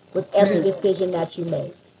emotion with every decision that you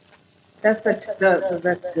make. That's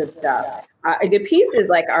good stuff. The piece is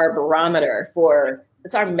like our barometer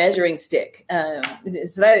it's our measuring stick.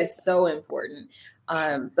 So that is so important.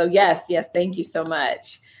 So yes, thank you so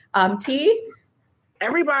much. T?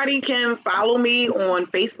 Everybody can follow me on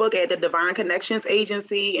Facebook at the Divine Connections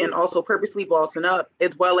Agency, and also Purposely Bossing Up,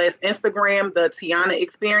 as well as Instagram, the Tiana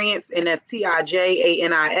Experience, and that's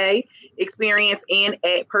TIJANIA Experience, and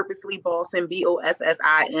at Purposely Bossing,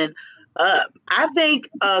 BOSSIN Up. I think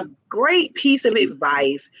a great piece of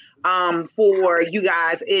advice for you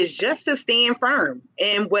guys is just to stand firm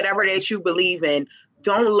in whatever that you believe in.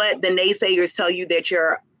 Don't let the naysayers tell you that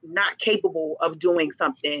you're not capable of doing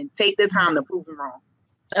something. Take the time to prove them wrong.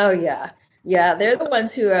 Oh, yeah. Yeah, they're the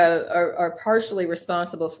ones who are partially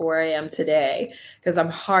responsible for where I am today, because I'm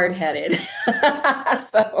hard-headed.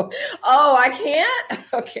 So, I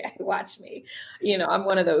can't? Okay, watch me. I'm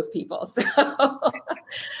one of those people. So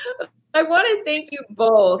I want to thank you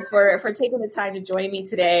both for taking the time to join me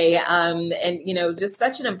today. And, just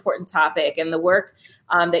such an important topic, and the work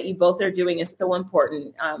that you both are doing is so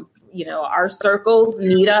important. Our circles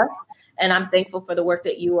need us. And I'm thankful for the work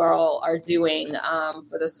that you all are doing,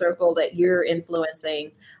 for the circle that you're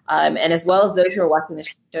influencing, and as well as those who are watching the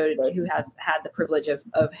show today who have had the privilege of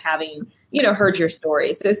having, heard your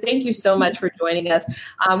story. So thank you so much for joining us.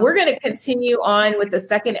 We're going to continue on with the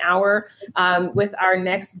second hour with our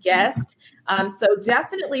next guest. So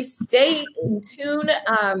definitely stay in tune,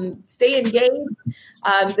 stay engaged.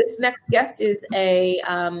 This next guest is a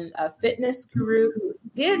fitness guru who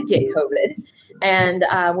did get COVID. And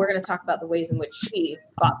we're going to talk about the ways in which she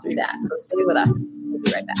fought through that. So stay with us. We'll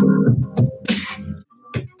be right back.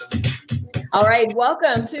 All right,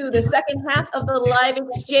 welcome to the second half of the live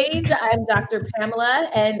exchange. I'm Dr. Pamela,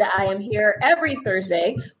 and I am here every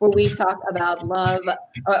Thursday where we talk about love,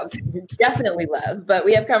 definitely love, but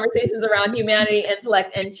we have conversations around humanity,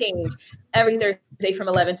 intellect, and change every Thursday from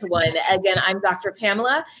 11 to 1. Again, I'm Dr.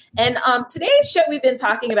 Pamela, and today's show we've been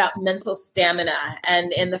talking about mental stamina.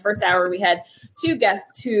 And in the first hour, we had two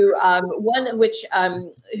guests who, one of which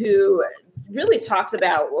who really talks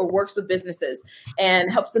about or works with businesses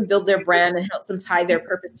and helps them build their brand and helps them tie their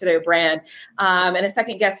purpose to their brand. And a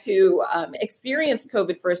second guest who experienced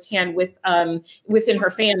COVID firsthand within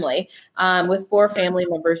her family, with 4 family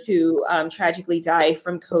members who tragically died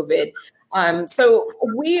from COVID. So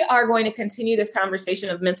we are going to continue this conversation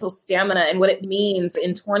of mental stamina and what it means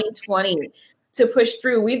in 2020 to push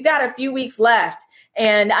through. We've got a few weeks left.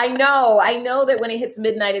 And I know that when it hits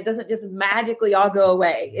midnight, it doesn't just magically all go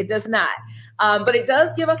away. It does not. But it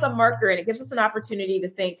does give us a marker, and it gives us an opportunity to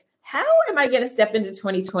think, how am I going to step into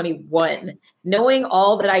 2021, knowing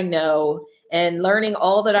all that I know and learning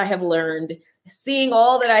all that I have learned, seeing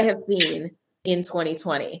all that I have seen in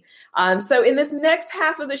 2020. So in this next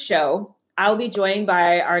half of the show, I'll be joined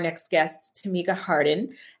by our next guest, Tamika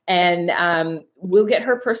Hardin, and we'll get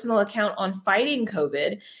her personal account on fighting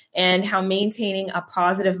COVID and how maintaining a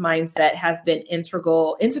positive mindset has been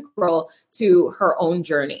integral to her own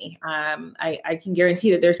journey. I can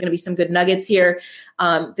guarantee that there's going to be some good nuggets here,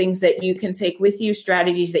 things that you can take with you,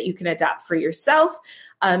 strategies that you can adopt for yourself.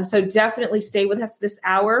 So definitely stay with us this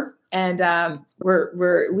hour. And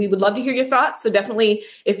we would love to hear your thoughts. So definitely,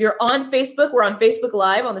 if you're on Facebook, we're on Facebook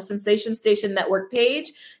Live on the Sensation Station Network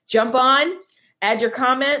page. Jump on, add your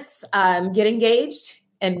comments, get engaged,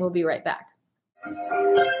 and we'll be right back.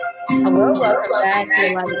 Hello, welcome back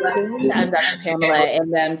to Live Exchange. I'm Dr. Pamela,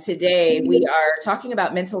 and today we are talking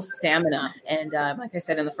about mental stamina. And like I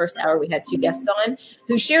said, in the first hour, we had 2 guests on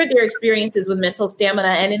who shared their experiences with mental stamina.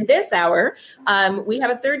 And in this hour, we have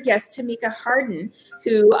a third guest, Tamika Hardin,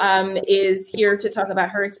 who is here to talk about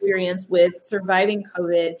her experience with surviving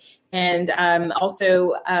COVID and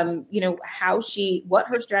also, what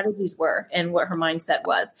her strategies were and what her mindset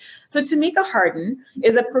was. So Tamika Hardin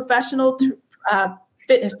is a professional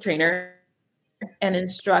fitness trainer and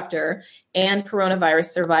instructor and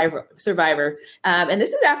coronavirus survivor. And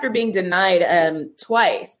this is after being denied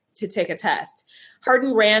twice to take a test.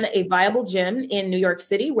 Hardin ran a viable gym in New York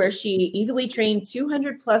City where she easily trained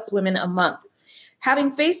 200 plus women a month.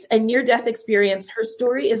 Having faced a near-death experience, her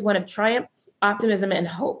story is one of triumph, optimism, and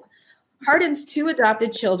hope. Hardin's 2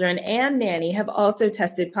 adopted children and nanny have also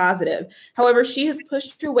tested positive. However, she has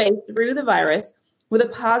pushed her way through the virus with a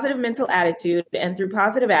positive mental attitude and through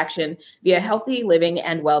positive action via healthy living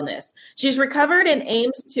and wellness. She's recovered and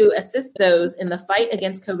aims to assist those in the fight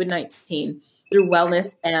against COVID-19 through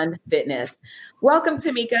wellness and fitness. Welcome,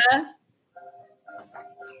 Tamika.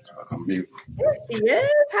 There she is.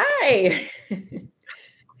 Hi.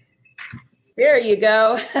 There you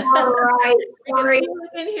go. All right. Sorry. We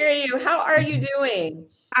can hear you. How are you doing?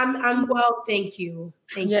 I'm well, thank you.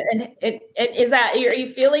 Thank you. And is that, are you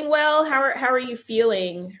feeling well? How are you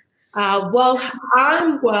feeling? Well,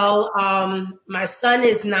 I'm well. My son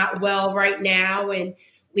is not well right now, and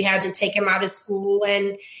we had to take him out of school.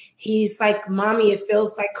 And he's like, "Mommy, it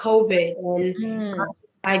feels like COVID." And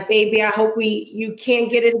like, "Baby, I hope you can't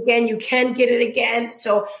get it again. You can get it again."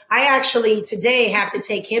 So I actually today have to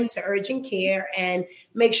take him to urgent care and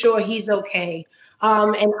make sure he's okay.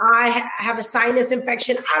 And I have a sinus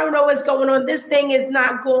infection. I don't know what's going on. This thing is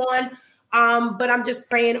not gone. But I'm just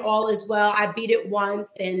praying all is well. I beat it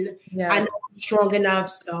once, and I know I'm strong enough.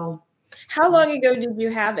 So how long ago did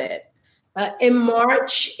you have it? In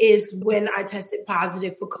March is when I tested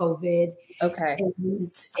positive for COVID. Okay. And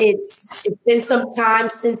it's been some time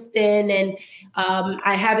since then, and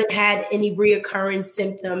I haven't had any reoccurring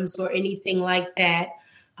symptoms or anything like that.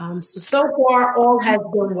 So far, all has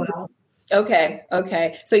been well. Okay.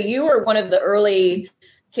 So you were one of the early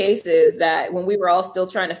cases that when we were all still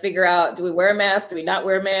trying to figure out, do we wear a mask? Do we not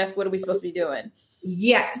wear a mask? What are we supposed to be doing?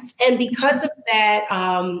 Yes. And because of that,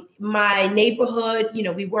 my neighborhood,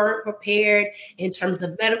 we weren't prepared in terms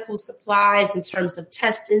of medical supplies, in terms of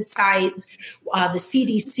testing sites. The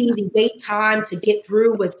CDC, the wait time to get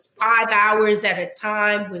through was 5 hours at a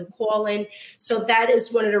time when calling. So that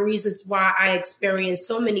is one of the reasons why I experienced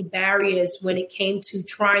so many barriers when it came to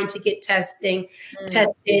trying to get tested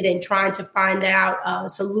and trying to find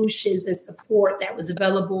out solutions and support that was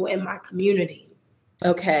available in my community.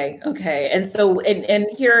 Okay. And so, and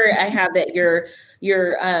here I have that your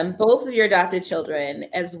both of your adopted children,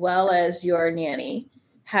 as well as your nanny,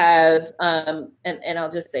 have, and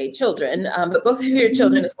I'll just say children, but both of your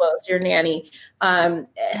children as well as your nanny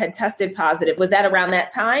had tested positive. Was that around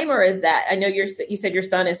that time, or is that, I know you said your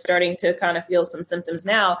son is starting to kind of feel some symptoms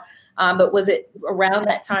now, but was it around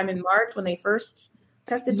that time in March when they first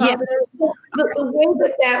tested positive? Yes. The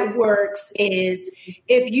way that works is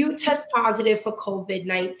if you test positive for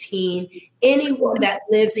COVID-19, anyone that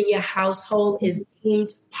lives in your household is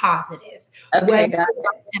deemed positive. Okay, whether they're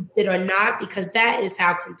tested or not, because that is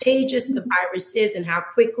how contagious the virus is and how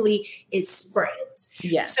quickly it spreads.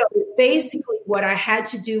 Yes. So basically what I had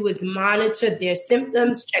to do was monitor their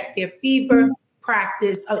symptoms, check their fever,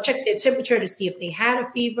 check their temperature to see if they had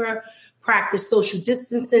a fever, practice social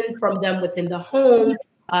distancing from them within the home.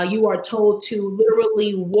 You are told to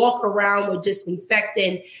literally walk around with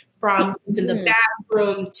disinfectant from using the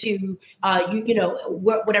bathroom to,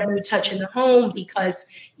 whatever you touch in the home, because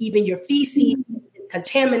even your feces is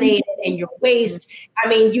contaminated and your waste. I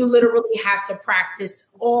mean, you literally have to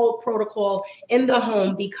practice all protocol in the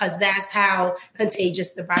home because that's how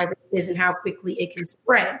contagious the virus is and how quickly it can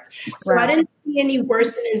spread. So I didn't see any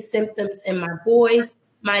worsening symptoms in my boys.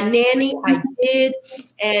 My nanny, I did,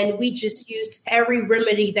 and we just used every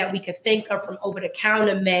remedy that we could think of, from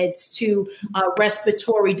over-the-counter meds to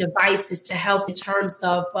respiratory devices to help in terms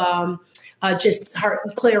of just her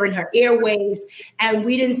clearing her airways. And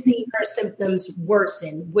we didn't see her symptoms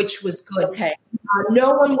worsen, which was good. Okay.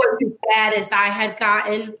 No one was as bad as I had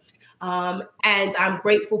gotten, and I'm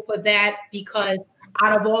grateful for that, because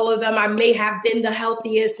out of all of them, I may have been the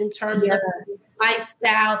healthiest in terms of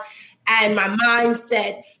lifestyle and my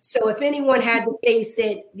mindset. So if anyone had to face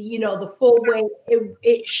it, the full way,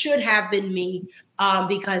 it should have been me,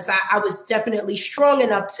 because I was definitely strong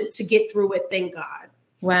enough to get through it. Thank God.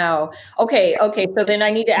 Wow. Okay. So then I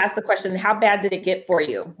need to ask the question, how bad did it get for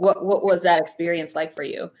you? What was that experience like for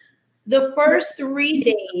you? The first 3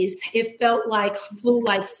 days, it felt like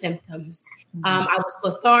flu-like symptoms. I was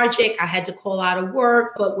lethargic. I had to call out of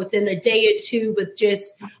work, but within a day or two, with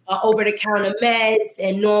just over-the-counter meds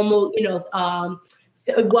and normal,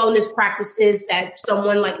 wellness practices that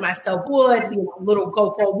someone like myself would,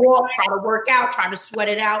 go for a walk, try to work out, try to sweat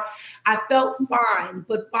it out, I felt fine.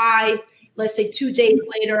 But by, let's say, 2 days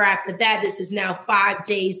later after that, this is now 5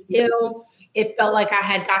 days ill, it felt like I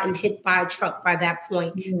had gotten hit by a truck by that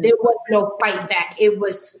point. There was no fight back. It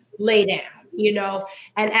was lay down,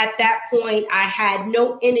 and at that point, I had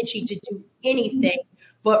no energy to do anything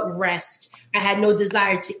but rest. I had no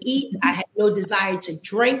desire to eat. I had no desire to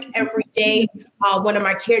drink every day. One of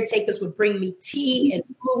my caretakers would bring me tea and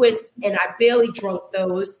fluids, and I barely drank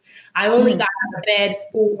those. I only got out of bed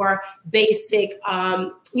for basic,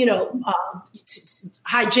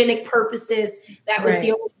 hygienic purposes. That was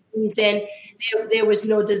the only reason. There was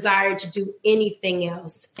no desire to do anything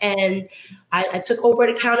else. And I took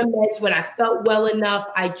over-the-counter meds when I felt well enough.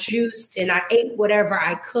 I juiced and I ate whatever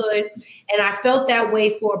I could. And I felt that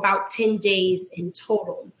way for about 10 days in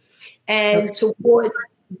total. And towards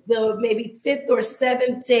the maybe 5th or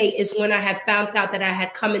 7th day is when I had found out that I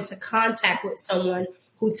had come into contact with someone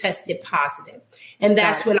who tested positive. And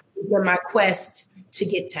that's when I began my quest to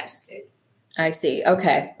get tested. I see.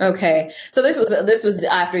 Okay. So this was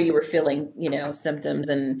after you were feeling, symptoms,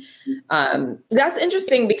 and that's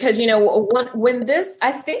interesting because when this,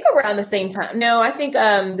 I think around the same time. No, I think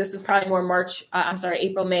this was probably more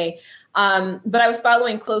April, May. But I was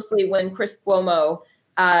following closely when Chris Cuomo,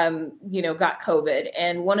 got COVID,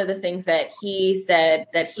 and one of the things that he said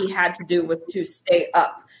that he had to do was to stay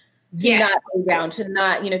up. To not go down, to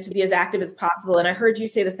not, to be as active as possible. And I heard you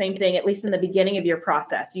say the same thing, at least in the beginning of your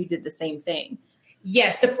process, you did the same thing.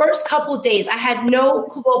 Yes. The first couple of days, I had no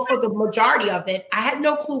clue. Well, for the majority of it, I had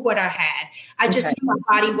no clue what I had. I just knew my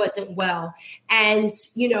body wasn't well. And,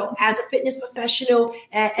 as a fitness professional,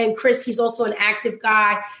 and Chris, he's also an active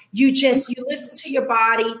guy, you listen to your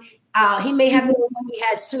body. He may have known what he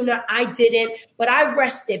had sooner. I didn't, but I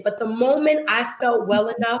rested. But the moment I felt well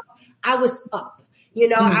enough, I was up.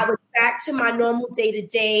 I was back to my normal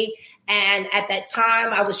day-to-day. And at that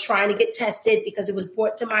time, I was trying to get tested because it was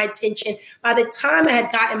brought to my attention. By the time I had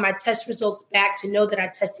gotten my test results back to know that I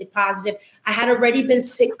tested positive, I had already been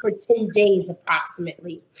sick for 10 days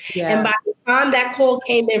approximately. Yeah. And by the time that call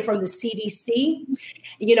came in from the CDC,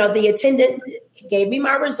 the attendant gave me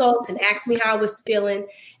my results and asked me how I was feeling.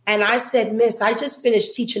 And I said, Miss, I just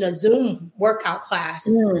finished teaching a Zoom workout class.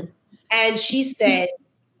 And she said,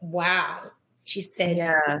 wow. She said,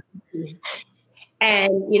 yeah.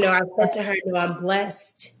 And, I said to her, no, I'm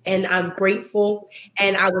blessed and I'm grateful.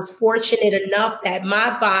 And I was fortunate enough that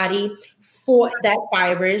my body fought that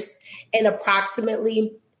virus in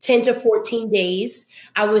approximately 10 to 14 days.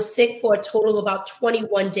 I was sick for a total of about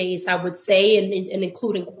 21 days, I would say, and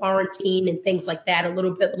including quarantine and things like that, a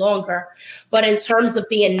little bit longer. But in terms of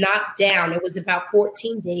being knocked down, it was about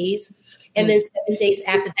 14 days. And then 7 days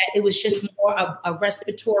after that, it was just more of a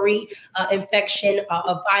respiratory infection,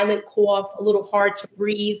 a violent cough, a little hard to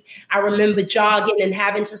breathe. I remember jogging and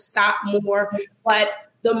having to stop more. But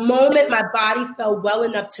the moment my body felt well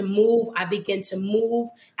enough to move, I began to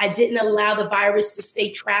move. I didn't allow the virus to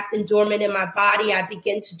stay trapped and dormant in my body. I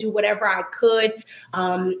began to do whatever I could.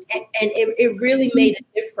 And it really made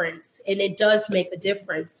a difference. And it does make a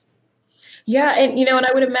difference. Yeah. And, and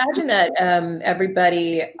I would imagine that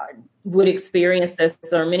everybody would experience this,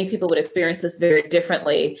 or many people would experience this very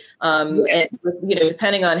differently. Yes. And,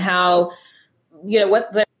 depending on how,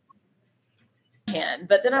 what the hand.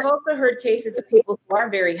 But then I've also heard cases of people who are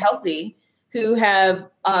very healthy who have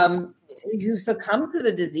who succumbed to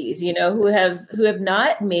the disease, who have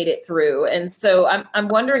not made it through. And so I'm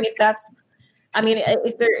wondering if that's,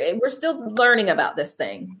 we're still learning about this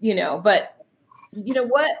thing, but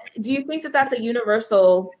what do you think that that's a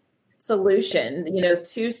universal solution,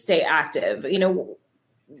 to stay active,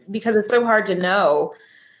 because it's so hard to know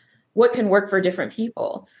what can work for different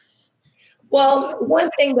people? Well, one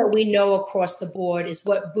thing that we know across the board is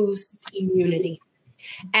what boosts immunity.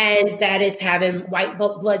 And that is having white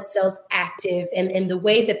blood cells active. And the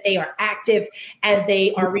way that they are active and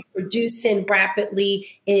they are reproducing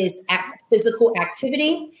rapidly is physical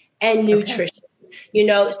activity and nutrition.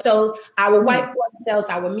 So our white blood cells,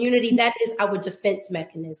 our immunity, that is our defense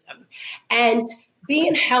mechanism. And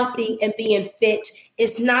being healthy and being fit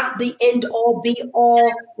is not the end all be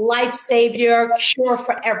all life savior cure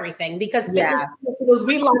for everything, because fitness professionals,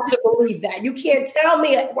 we like to believe that. You can't tell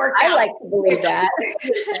me it worked out. I like to believe that.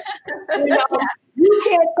 You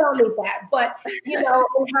can't tell me that. But, in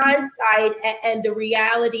hindsight and the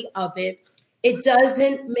reality of it, it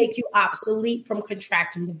doesn't make you obsolete from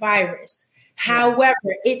contracting the virus. However,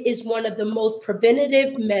 it is one of the most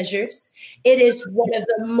preventative measures. It is one of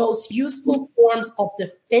the most useful forms of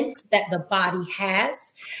defense that the body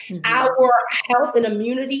has. Mm-hmm. Our health and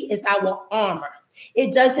immunity is our armor.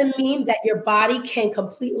 It doesn't mean that your body can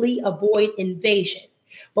completely avoid invasion.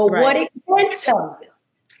 But what it can tell you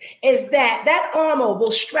is that armor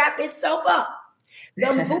will strap itself up.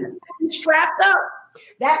 The boots will be strapped up.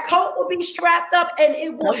 That coat will be strapped up, and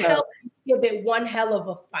it will help you give it one hell of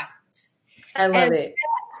a fight. I love it.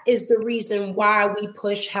 That is the reason why we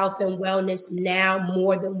push health and wellness now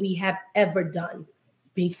more than we have ever done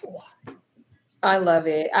before. I love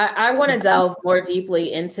it. I want to delve more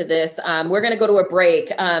deeply into this. We're going to go to a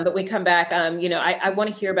break, but when we come back, I want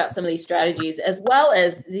to hear about some of these strategies, as well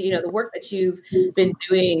as the work that you've been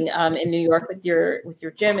doing in New York with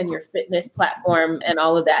your gym and your fitness platform and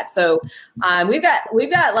all of that. So we've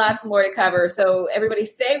got lots more to cover. So everybody,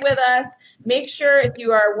 stay with us. Make sure if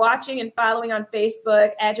you are watching and following on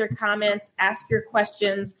Facebook, add your comments, ask your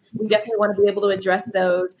questions. We definitely want to be able to address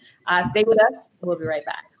those. Stay with us. We'll be right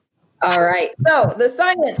back. All right. So the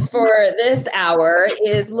science for this hour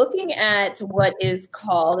is looking at what is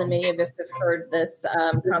called, and many of us have heard this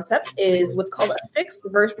concept, is what's called a fixed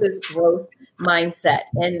versus growth mindset.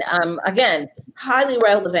 And again, highly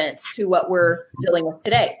relevant to what we're dealing with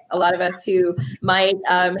today. A lot of us who might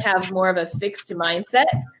have more of a fixed mindset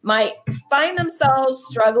might find themselves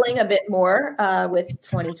struggling a bit more with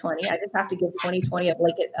 2020. I just have to give 2020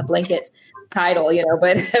 a blanket title,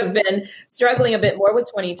 but have been struggling a bit more with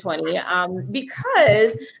 2020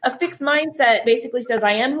 because a fixed mindset basically says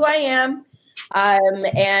I am who I am.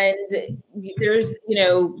 And there's,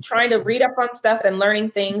 trying to read up on stuff and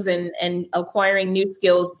learning things and acquiring new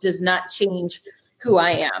skills does not change who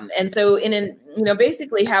I am. And so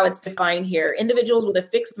basically how it's defined here, individuals with a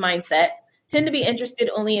fixed mindset tend to be interested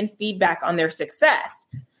only in feedback on their success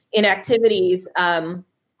in activities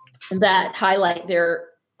that highlight their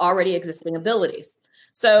already existing abilities.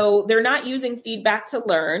 So they're not using feedback to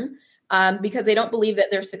learn because they don't believe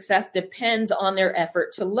that their success depends on their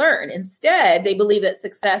effort to learn. Instead, they believe that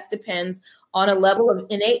success depends on a level of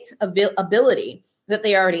innate ability that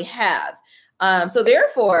they already have. So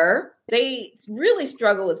therefore, they really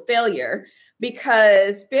struggle with failure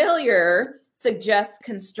because failure suggests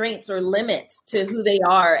constraints or limits to who they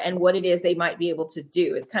are and what it is they might be able to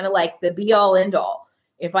do. It's kind of like the be all end all.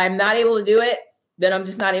 If I'm not able to do it, then I'm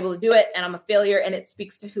just not able to do it and I'm a failure and it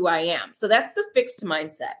speaks to who I am. So that's the fixed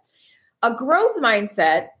mindset. A growth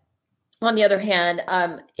mindset, on the other hand,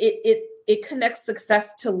 it connects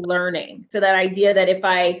success to learning, to that idea that if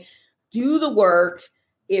I do the work,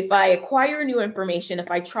 if I acquire new information,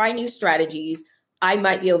 if I try new strategies, I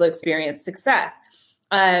might be able to experience success.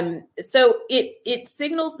 So it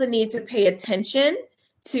signals the need to pay attention,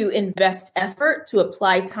 to invest effort, to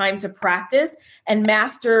apply time to practice and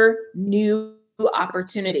master new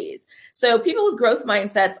opportunities. So people with growth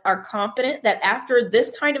mindsets are confident that after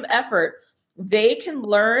this kind of effort, they can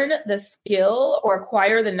learn the skill or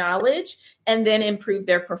acquire the knowledge and then improve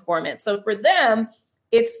their performance. So for them,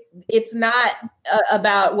 it's not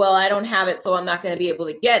about, well, I don't have it, so I'm not going to be able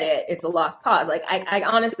to get it. It's a lost cause. Like I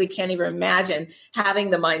honestly can't even imagine having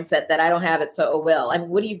the mindset that I don't have it, so oh well. I mean,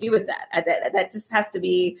 what do you do with that? That just has to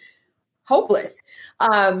be hopeless.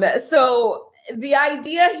 So the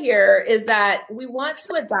idea here is that we want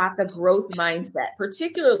to adopt a growth mindset,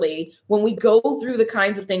 particularly when we go through the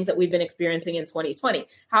kinds of things that we've been experiencing in 2020.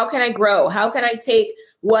 How can I grow? How can I take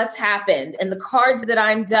what's happened and the cards that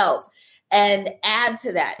I'm dealt and add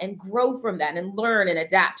to that and grow from that and learn and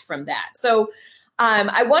adapt from that? So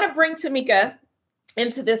I want to bring Tamika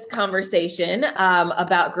into this conversation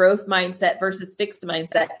about growth mindset versus fixed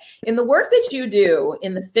mindset. In the work that you do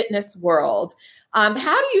in the fitness world, how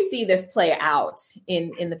do you see this play out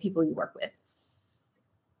in the people you work with?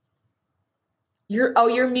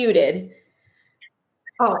 You're muted.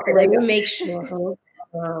 Oh, let me make sure.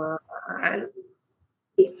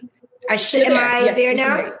 I should. Am I yes, there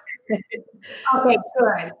now? Okay,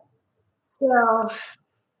 good. So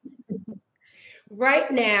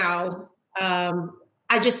right now,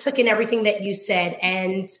 I just took in everything that you said,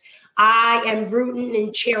 and I am rooting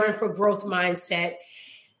and cheering for growth mindset.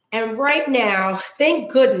 And right now,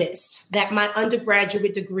 thank goodness that my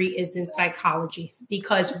undergraduate degree is in psychology,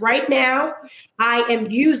 because right now I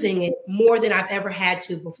am using it more than I've ever had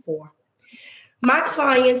to before. My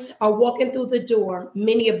clients are walking through the door,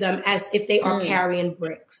 many of them as if they are carrying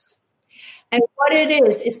bricks. And what it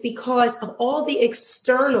is because of all the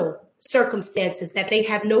external circumstances that they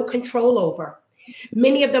have no control over.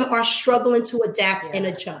 Many of them are struggling to adapt and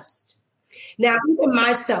adjust. Now, even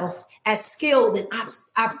myself, as skilled and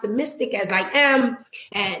optimistic as I am,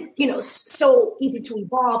 and, so easy to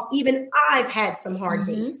evolve, even I've had some hard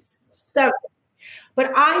days. So,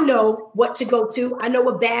 but I know what to go to. I know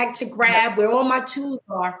a bag to grab, where all my tools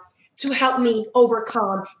are to help me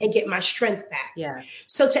overcome and get my strength back. Yeah.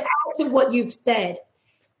 So to add to what you've said,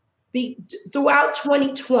 throughout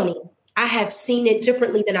 2020, I have seen it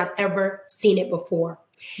differently than I've ever seen it before.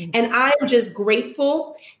 Mm-hmm. And I'm just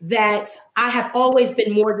grateful that I have always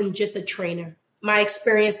been more than just a trainer. My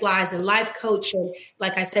experience lies in life coaching.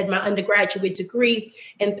 Like I said, my undergraduate degree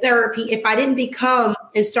in therapy. If I didn't become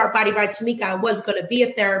and start Body by Tamika, I was going to be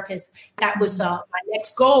a therapist. That was my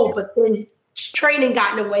next goal. But then training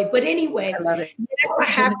got in the way. But anyway, I love it. Now I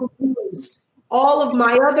have to use all of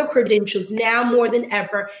my other credentials now more than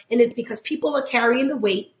ever. And it's because people are carrying the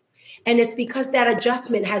weight. And it's because that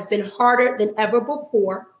adjustment has been harder than ever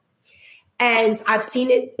before. And I've seen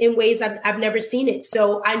it in ways I've never seen it.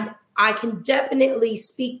 So I can definitely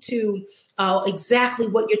speak to exactly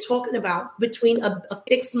what you're talking about between a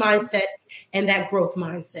fixed mindset and that growth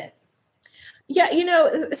mindset. Yeah,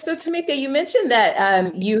 so Tamika, you mentioned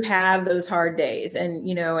that you have those hard days, and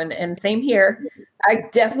and same here. I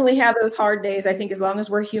definitely have those hard days. I think as long as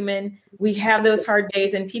we're human, we have those hard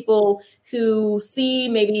days, and people who see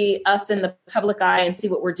maybe us in the public eye and see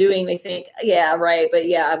what we're doing, they think, yeah, right, but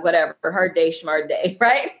yeah, whatever, hard day, schmard day,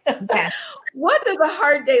 right? Yes. What does a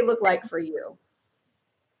hard day look like for you?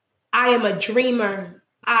 I am a dreamer.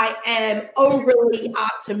 I am overly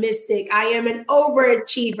optimistic. I am an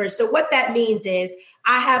overachiever. So what that means is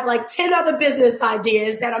I have like 10 other business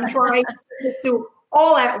ideas that I'm trying to pursue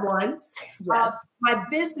all at once. Yes. My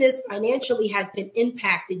business financially has been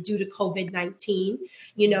impacted due to COVID-19.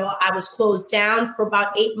 I was closed down for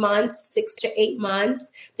about 8 months, 6 to 8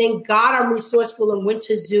 months. Thank God I'm resourceful and went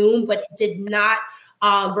to Zoom, but it did not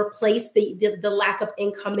replace the lack of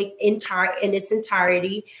income in its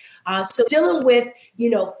entirety. So dealing with,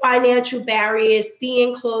 financial barriers,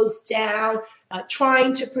 being closed down,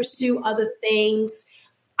 trying to pursue other things.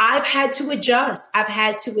 I've had to adjust. I've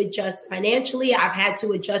had to adjust financially. I've had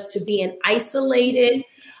to adjust to being isolated.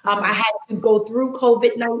 I had to go through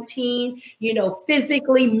COVID-19,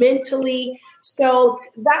 physically, mentally. So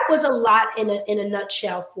that was a lot in a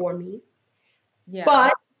nutshell for me. Yeah.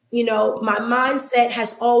 But, my mindset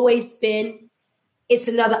has always been, it's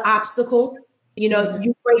another obstacle.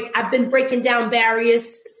 I've been breaking down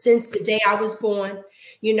barriers since the day I was born,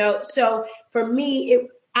 so for me,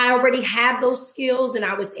 I already have those skills and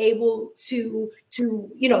I was able to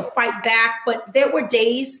fight back. But there were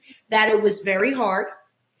days that it was very hard.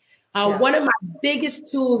 One of my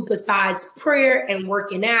biggest tools besides prayer and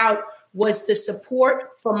working out was the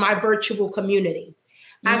support from my virtual community.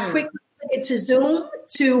 I quickly took it to Zoom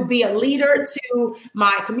to be a leader to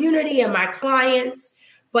my community and my clients,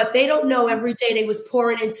 but they don't know every day they was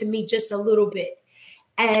pouring into me just a little bit.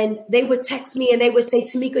 And they would text me and they would say,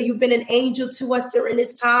 Tamika, you've been an angel to us during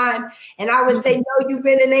this time. And I would say, no, you've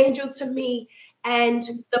been an angel to me. And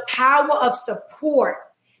the power of support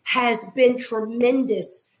has been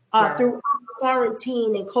tremendous through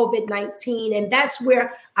quarantine and COVID-19. And that's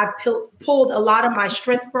where I've pulled a lot of my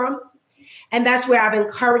strength from. And that's where I've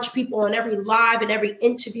encouraged people on every live and every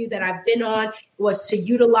interview that I've been on was to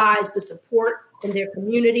utilize the support in their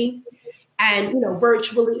community and,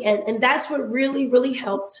 virtually. And that's what really, really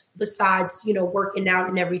helped besides, working out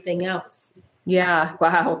and everything else. Yeah.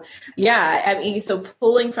 Wow. Yeah. I mean, so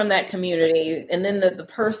pulling from that community and then the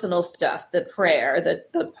personal stuff, the prayer,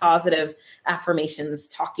 the positive affirmations,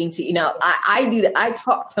 talking to, I do that. I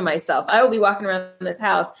talk to myself. I will be walking around this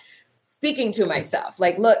house speaking to myself,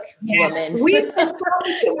 like, look, woman. We've been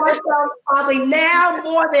talking to ourselves probably now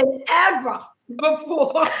more than ever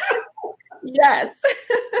before. Yes.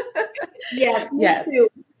 Yes. Yes. Too.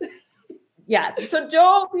 Yeah. So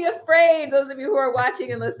don't be afraid. Those of you who are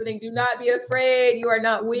watching and listening, do not be afraid. You are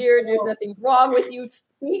not weird. There's nothing wrong with you.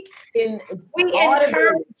 Speak in. We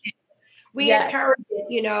encourage it. We encourage it.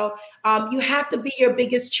 You have to be your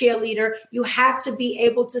biggest cheerleader. You have to be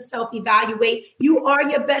able to self-evaluate. You are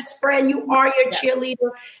your best friend. You are your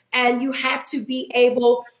cheerleader. And you have to be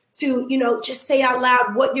able to, just say out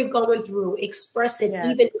loud what you're going through, express it,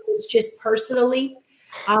 even if it's just personally,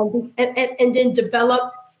 and then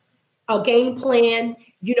develop a game plan,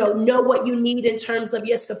 know what you need in terms of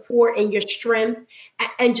your support and your strength,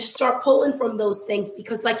 and just start pulling from those things.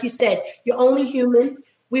 Because like you said, you're only human.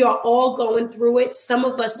 We are all going through it. Some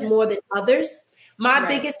of us more than others. My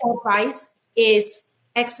biggest advice is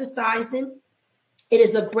exercising. It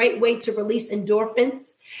is a great way to release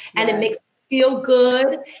endorphins, and it makes feel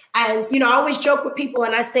good. And, I always joke with people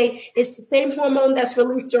and I say, it's the same hormone that's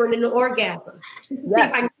released during an orgasm. See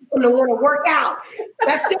if I can get them to want to work out.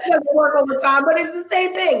 That still doesn't work all the time, but it's the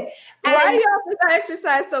same thing. And why do y'all think I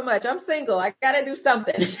exercise so much? I'm single. I got to do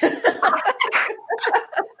something.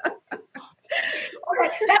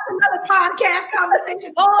 That's another podcast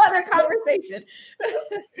conversation. Whole other conversation.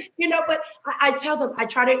 But I tell them, I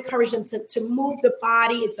try to encourage them to move the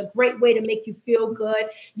body. It's a great way to make you feel good.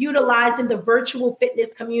 Utilizing the virtual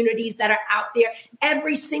fitness communities that are out there.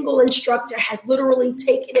 Every single instructor has literally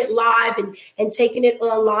taken it live and taken it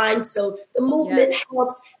online. So the movement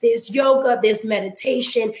helps. There's yoga, there's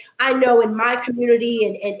meditation. I know in my community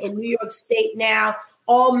in New York State now,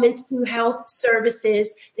 all mental health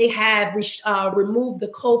services, they have removed the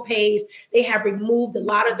co-pays. They have removed a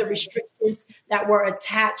lot of the restrictions that were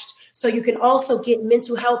attached. So you can also get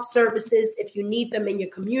mental health services if you need them in your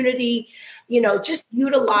community, just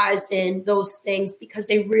utilizing those things because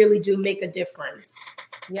they really do make a difference.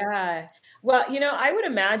 Yeah. Well, I would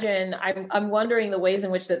imagine, I'm wondering the ways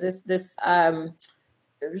in which that this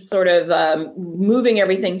sort of moving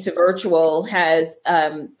everything to virtual has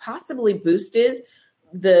possibly boosted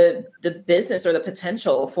the business or the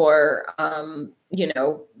potential for,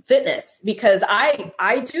 fitness, because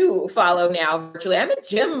I do follow now virtually. I'm a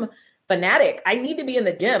gym fanatic. I need to be in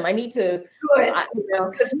the gym. I need to, but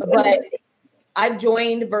I've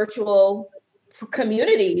joined virtual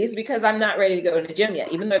communities because I'm not ready to go to the gym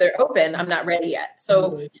yet. Even though they're open, I'm not ready yet.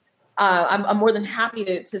 So I'm more than happy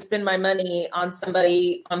to spend my money on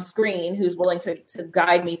somebody on screen who's willing to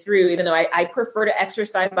guide me through, even though I prefer to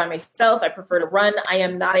exercise by myself. I prefer to run. I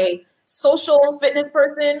am not a social fitness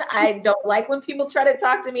person. I don't like when people try to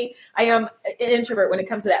talk to me. I am an introvert when it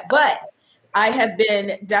comes to that, but I have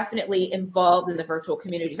been definitely involved in the virtual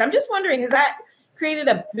communities. I'm just wondering, has that created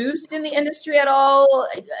a boost in the industry at all?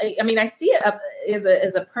 I mean, I see it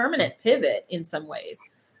as a permanent pivot in some ways.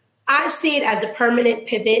 I see it as a permanent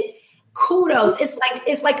pivot. Kudos.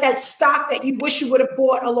 It's like that stock that you wish you would have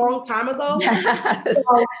bought a long time ago. Yes.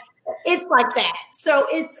 So it's like that. So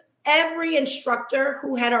it's every instructor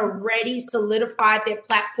who had already solidified their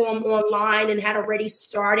platform online and had already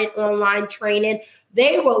started online training.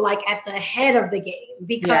 They were like at the head of the game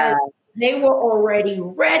because they were already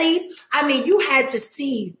ready. I mean, you had to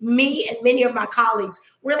see me and many of my colleagues.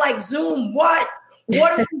 We're like, Zoom, what?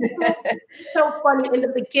 What are we doing? So funny. In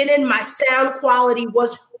the beginning, my sound quality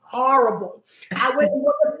was horrible. I went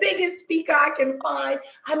with the biggest speaker I can find.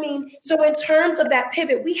 I mean, so in terms of that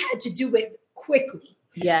pivot, we had to do it quickly.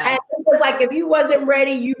 Yeah. And it was like, if you wasn't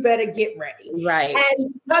ready, you better get ready. Right.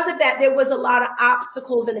 And because of that, there was a lot of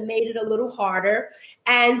obstacles and it made it a little harder.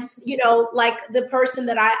 And, like the person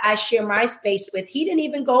that I share my space with, he didn't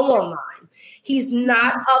even go online. He's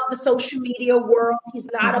not of the social media world. He's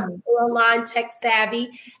not a online tech savvy,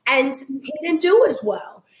 and he didn't do as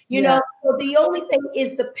well. You know, so the only thing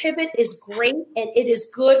is the pivot is great and it is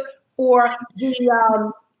good for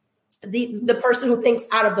the person who thinks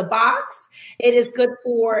out of the box. It is good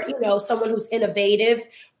for, you know, someone who's innovative,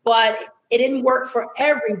 but it didn't work for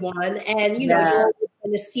everyone. And, you know, you're always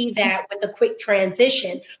going to see that with a quick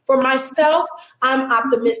transition. For myself, I'm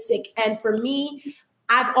optimistic. And for me,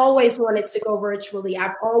 I've always wanted to go virtually.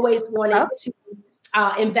 I've always wanted to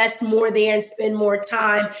invest more there and spend more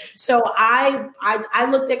time. So I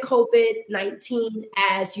looked at COVID-19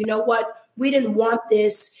 as, you know what, we didn't want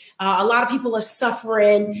this. A lot of people are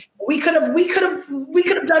suffering. We could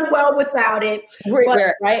have done well without it.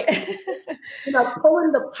 Right. You know,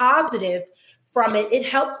 pulling the positive from it, it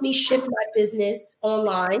helped me shift my business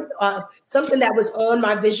online. Something that was on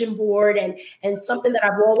my vision board and something that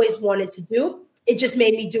I've always wanted to do. It just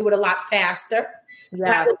made me do it a lot faster. Yeah.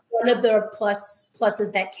 That was one of the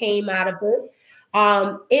pluses that came out of it.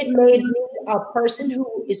 It made me a person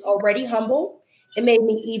who is already humble. It made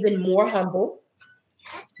me even more humble.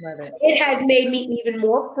 Love it. It has made me even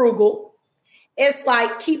more frugal. It's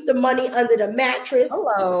like keep the money under the mattress.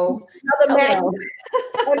 Hello. Another mattress.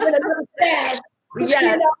 And then another stash. Yes.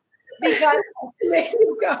 You know, because there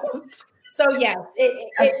you go. So yes,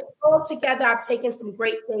 it all together. I've taken some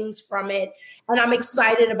great things from it, and I'm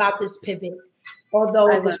excited about this pivot.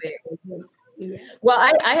 Although I love it. Yes. Well,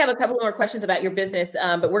 I have a couple more questions about your business,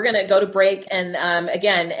 but we're going to go to break. And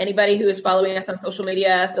again, anybody who is following us on social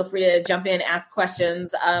media, feel free to jump in, ask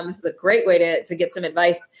questions. This is a great way to get some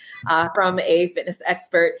advice from a fitness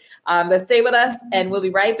expert. But stay with us, and we'll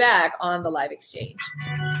be right back on the Live Exchange.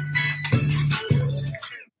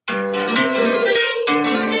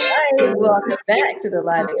 Welcome back to the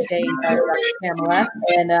Live Exchange. I'm Dr. Pamela,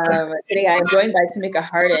 and today I am joined by Tamika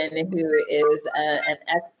Harden, who is an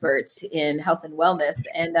expert in health and wellness.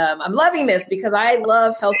 And I'm loving this because I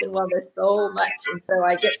love health and wellness so much, and so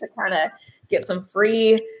I get to kind of get some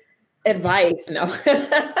free advice,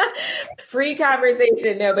 free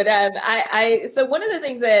conversation. But so one of the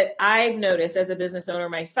things that I've noticed as a business owner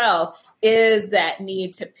myself is that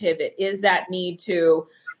need to pivot, is that need to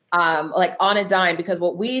like on a dime, because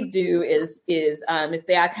what we do is it's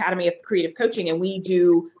the Academy of Creative Coaching, and we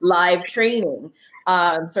do live training,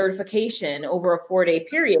 certification over a 4-day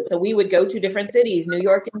period. So we would go to different cities, New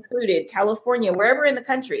York included, California, wherever in the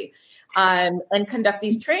country, and conduct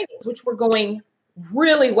these trainings, which were going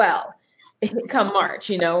really well come March,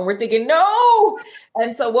 and we're thinking, no.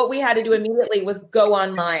 And so what we had to do immediately was go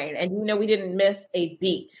online, and, we didn't miss a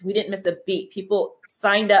beat. People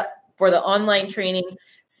signed up for the online training,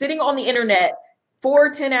 sitting on the internet for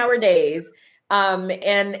 10-hour days,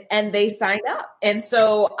 and they signed up. And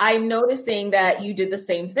so I'm noticing that you did the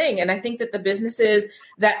same thing. And I think that the businesses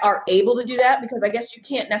that are able to do that, because I guess you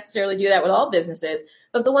can't necessarily do that with all businesses,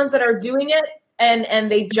 but the ones that are doing it and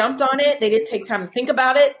they jumped on it, they didn't take time to think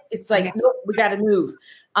about it. It's like, nope, we got to move.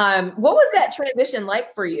 What was that transition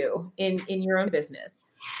like for you in your own business?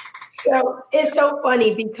 So it's so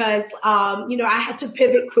funny because, I had to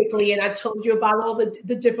pivot quickly, and I told you about all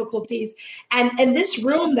the difficulties. And this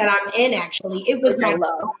room that I'm in, actually, it was my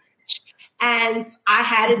love. And I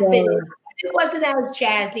had it finished. It wasn't as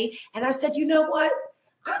jazzy. And I said, you know what?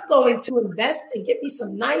 I'm going to invest and get me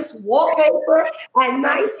some nice wallpaper and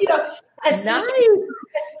nice.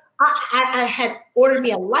 I had ordered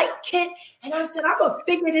me a light kit, and I said, I'm going to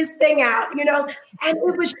figure this thing out, and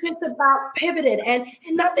it was just about pivoting, and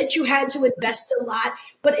not that you had to invest a lot,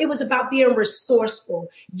 but it was about being resourceful,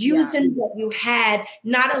 using what you had,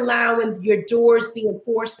 not allowing your doors being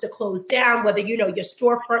forced to close down, whether, your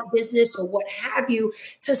storefront business or what have you,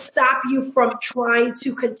 to stop you from trying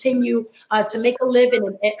to continue to make a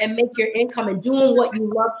living and make your income and doing what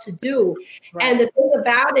you love to do. Right. And the thing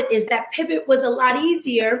about it is that pivot was a lot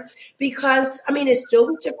easier because, it still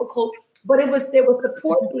was difficult, but there was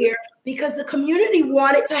support here because the community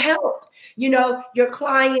wanted to help. Your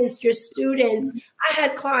clients, your students. I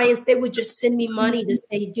had clients, they would just send me money to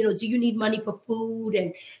say, do you need money for food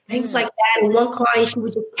and things like that. And one client, she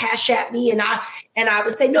would just cash at me, and I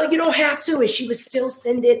would say, no, you don't have to. And she would still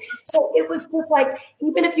send it. So it was just like,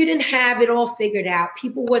 even if you didn't have it all figured out,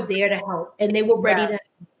 people were there to help, and they were ready to help.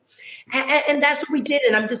 And that's what we did.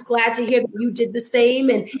 And I'm just glad to hear that you did the same.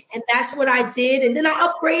 And that's what I did. And then I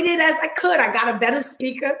upgraded as I could. I got a better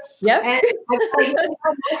speaker. Yep. And I got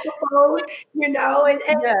a microphone,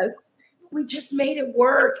 and yes, we just made it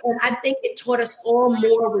work. And I think it taught us all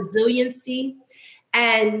more resiliency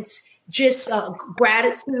and just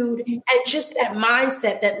gratitude and just that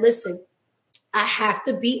mindset that, listen, I have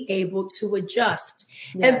to be able to adjust.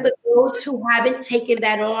 Yeah. And for those who haven't taken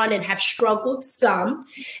that on and have struggled some,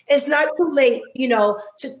 it's not too late, to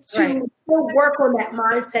Right. still work on that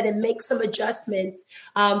mindset and make some adjustments,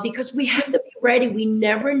 because we have to be ready. We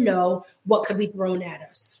never know what could be thrown at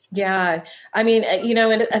us. Yeah. I mean,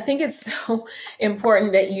 and I think it's so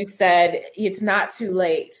important that you said it's not too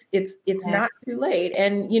late. It's not too late.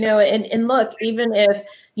 And, and look, even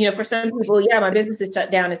if, for some people, yeah, my business is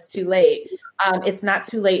shut down, it's too late. It's not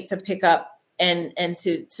too late to pick up and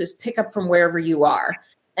to pick up from wherever you are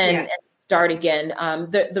and start again.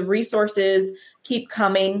 The resources keep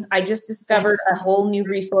coming. I just discovered a whole new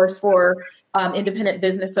resource for independent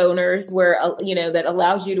business owners where, that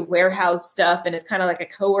allows you to warehouse stuff, and it's kind of like a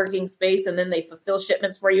co-working space, and then they fulfill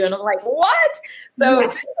shipments for you. And I'm like, what? So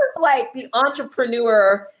this is like the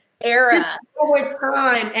entrepreneur era. Over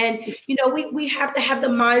time. And, we have to have the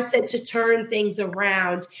mindset to turn things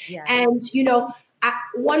around. Yeah. And,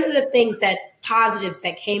 one of the things positives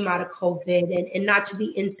that came out of COVID, and not to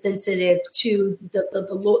be insensitive to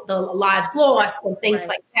the lives lost and things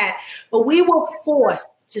like that, but we were forced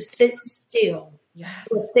to sit still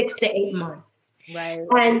for 6 to 8 months. Right.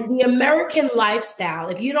 And the American lifestyle,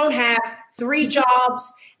 if you don't have 3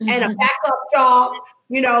 jobs and a backup job,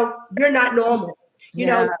 you're not normal.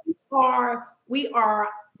 We are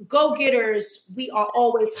go-getters. We are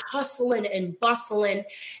always hustling and bustling.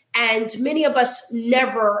 And many of us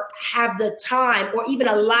never have the time or even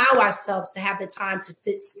allow ourselves to have the time to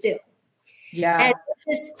sit still. Yeah. And at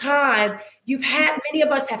this time, many of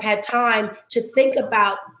us have had time to think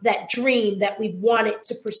about that dream that we wanted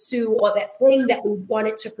to pursue, or that thing that we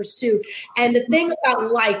wanted to pursue. And the thing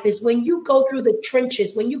about life is, when you go through the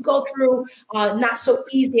trenches, when you go through not so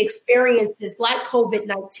easy experiences like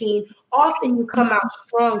COVID-19, often you come out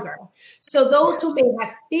stronger. So those who may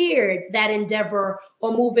have feared that endeavor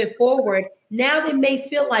or moving forward, now they may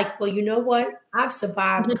feel like, well, you know what? I've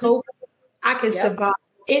survived COVID. I can survive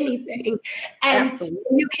anything. And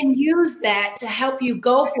you can use that to help you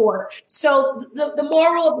go for it. So the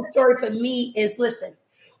moral of the story for me is, listen,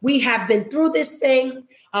 we have been through this thing.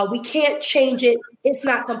 We can't change it. It's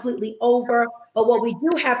not completely over. But what we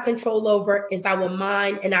do have control over is our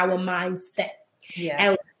mind and our mindset. Yeah.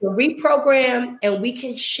 And we can reprogram, and we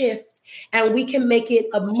can shift, and we can make it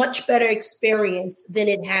a much better experience than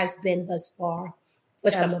it has been thus far.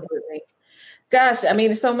 Absolutely. Gosh, I mean,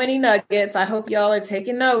 there's so many nuggets. I hope y'all are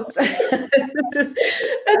taking notes. That's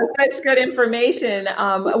such good information.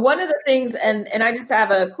 One of the things, and I just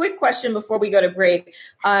have a quick question before we go to break,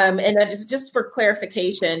 and that is just for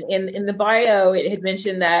clarification. In the bio, it had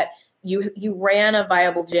mentioned that you ran a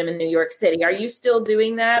viable gym in New York City. Are you still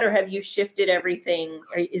doing that, or have you shifted everything?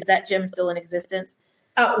 Is that gym still in existence?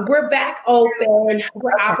 We're back open.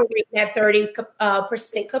 We're operating at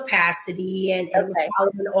 30% capacity, and we're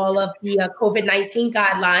following all of the COVID-19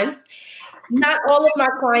 guidelines. Not all of my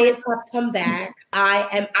clients have come back. I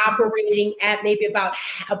am operating at maybe about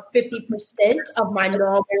 50% of my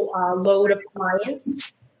normal load of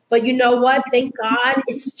clients. But you know what? Thank God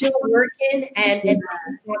it's still working, and it's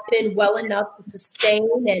been well enough to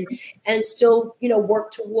sustain and still,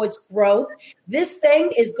 work towards growth. This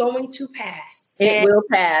thing is going to pass. It will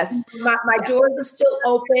pass. My doors are still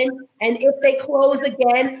open. And if they close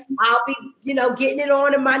again, I'll be, getting it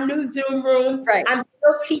on in my new Zoom room. Right. I'm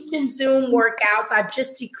still teaching Zoom workouts. I've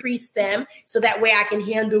just decreased them so that way I can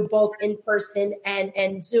handle both in-person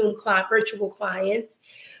and Zoom virtual clients.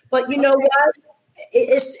 But you know what?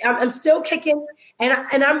 I'm still kicking,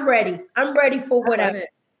 and I'm ready. I'm ready for whatever.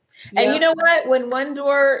 And you know what? When one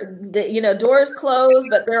door, doors close,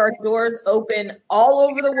 but there are doors open all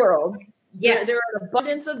over the world. Yes, there are an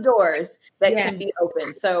abundance of doors that can be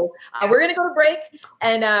open. So we're going to go to break,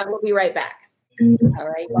 and we'll be right back. All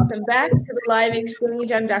right. Welcome back to the Live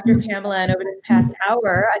Exchange. I'm Dr. Pamela, and over this past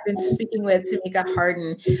hour, I've been speaking with Tamika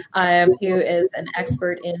Harden, who is an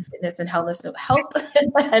expert in fitness and health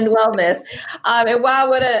and wellness. And wow,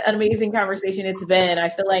 what an amazing conversation it's been. I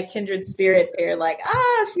feel like kindred spirits are like,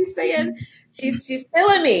 she's saying, she's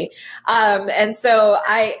feeling me. And so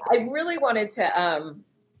I really wanted to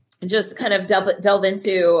just kind of delve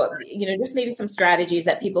into, just maybe some strategies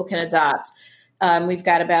that people can adopt. We've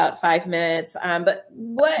got about 5 minutes, but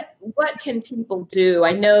what can people do?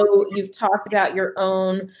 I know you've talked about your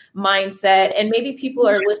own mindset, and maybe people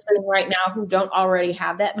are listening right now who don't already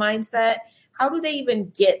have that mindset. How do they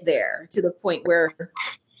even get there to the point where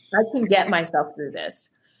I can get myself through this?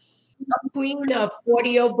 Queen of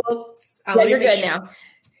audiobooks. Yeah, you're good now.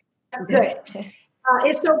 Good.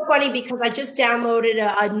 It's so funny because I just downloaded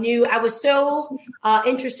a new, I was so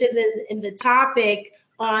interested in the topic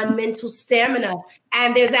on mental stamina.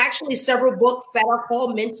 And there's actually several books that are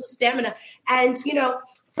called Mental Stamina. And,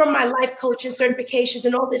 from my life coaching certifications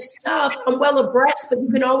and all this stuff, I'm well abreast, but you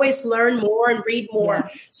can always learn more and read more. Yeah.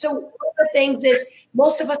 So one of the things is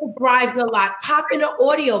most of us are driving a lot. Pop in an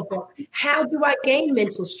audio book. How do I gain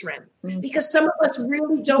mental strength? Because some of us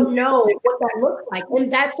really don't know what that looks like. And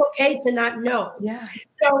that's okay to not know. Yeah.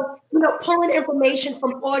 So, pulling information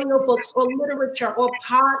from audiobooks or literature or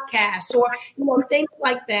podcasts or, things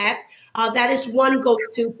like that. That is one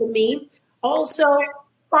go-to for me. Also,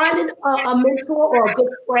 finding a mentor or a good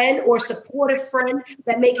friend or supportive friend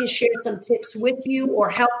that may can share some tips with you or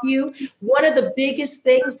help you. One of the biggest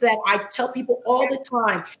things that I tell people all the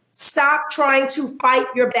time, stop trying to fight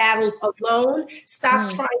your battles alone. Stop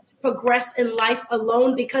trying to progress in life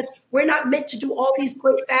alone, because we're not meant to do all these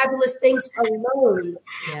great, fabulous things alone.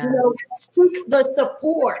 Yeah. Seek the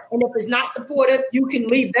support. And if it's not supportive, you can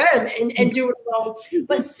leave them and do it alone.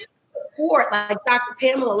 But support, like Dr.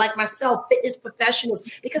 Pamela, like myself, fitness professionals,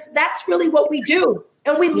 because that's really what we do.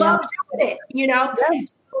 And we love doing it, Yeah.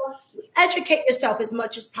 So educate yourself as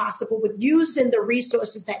much as possible with using the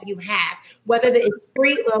resources that you have, whether it's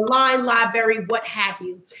free, online, library, what have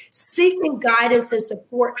you. Seeking guidance and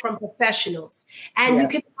support from professionals. And you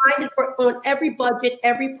can find it on every budget,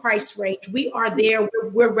 every price range. We are there.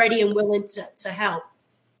 We're ready and willing to help.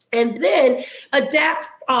 And then adapt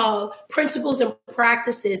principles and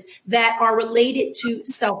practices that are related to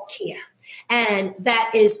self-care. And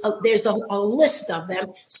that is, there's a list of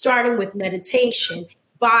them, starting with meditation,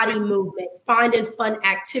 body movement, finding fun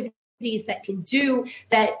activities that can do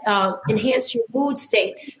that enhance your mood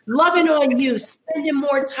state, loving on you, spending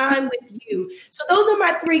more time with you. So those are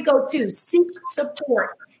my three go-tos: seek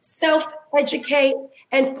support, self-educate,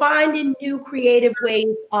 and finding new creative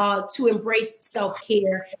ways to embrace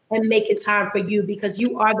self-care and make it time for you, because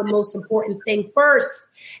you are the most important thing first.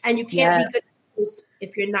 And you can't be good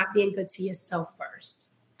if you're not being good to yourself first.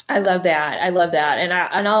 I love that.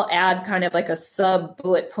 And I'll add kind of like a sub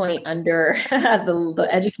bullet point under the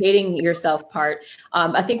educating yourself part.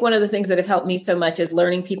 I think one of the things that have helped me so much is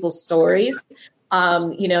learning people's stories.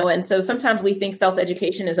 And so sometimes we think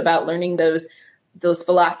self-education is about learning those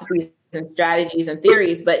philosophies and strategies and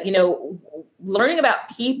theories, but learning about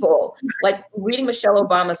people, like reading Michelle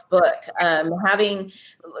Obama's book, having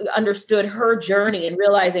understood her journey and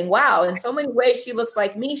realizing, wow, in so many ways she looks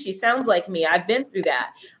like me, she sounds like me, I've been through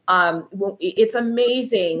that. It's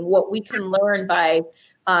amazing what we can learn by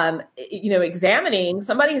examining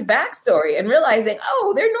somebody's backstory and realizing,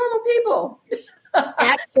 oh, they're normal people.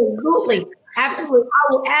 Absolutely. Absolutely.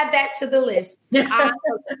 I will add that to the list.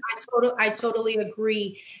 I totally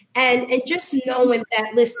agree. And just knowing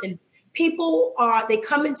that, listen, people they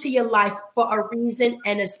come into your life for a reason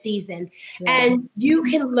and a season. Yeah. And you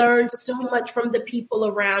can learn so much from the people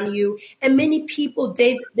around you. And many people,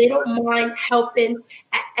 they don't mind helping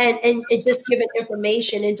and just giving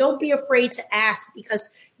information. And don't be afraid to ask, because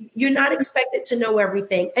you're not expected to know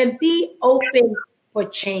everything. And be open for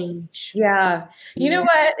change. Yeah. You know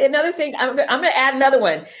what? Another thing, I'm going to add another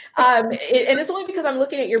one. And it's only because I'm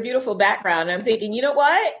looking at your beautiful background and I'm thinking, you know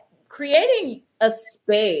what? Creating a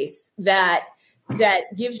space that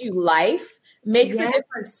gives you life makes a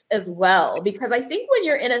difference as well. Because I think when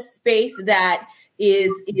you're in a space that is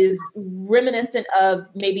reminiscent of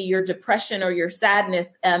maybe your depression or your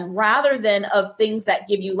sadness, rather than of things that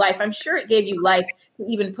give you life, I'm sure it gave you life to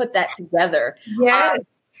even put that together. Yes.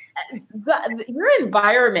 Your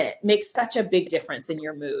environment makes such a big difference in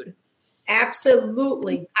your mood.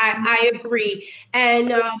 Absolutely. I agree.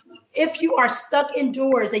 And if you are stuck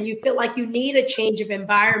indoors and you feel like you need a change of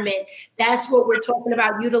environment, that's what we're talking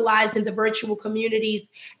about, utilizing the virtual communities.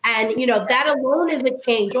 And, that alone is a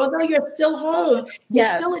change. Although you're still home, you're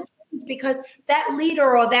still a change, because that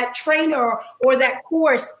leader or that trainer or that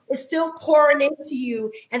course is still pouring into you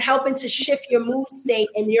and helping to shift your mood state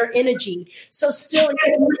and your energy. So still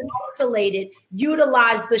isolated,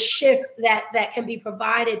 utilize the shift that can be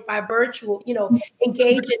provided by virtual,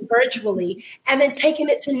 engaging virtually, and then taking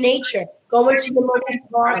it to nature. Going to your local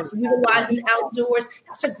parks, utilizing outdoors.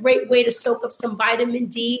 That's a great way to soak up some vitamin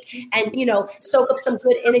D and, soak up some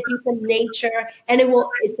good energy from nature. And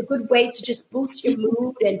it's a good way to just boost your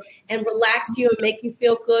mood and relax you and make you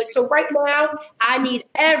feel good. So right now, I need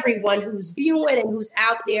everyone who's viewing and who's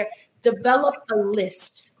out there, develop a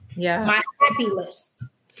list. Yeah. My happy list.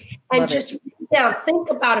 And just write down, think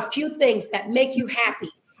about a few things that make you happy.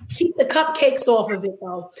 Keep the cupcakes off of it,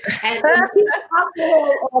 though. And keep the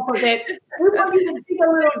alcohol off of it. We want you to dig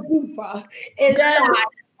a little deeper inside.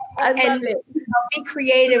 I love it. Be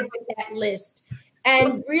creative with that list.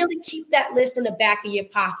 And really keep that list in the back of your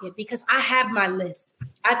pocket, because I have my list.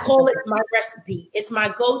 I call it my recipe. It's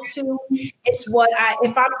my go-to. It's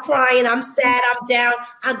if I'm crying, I'm sad, I'm down,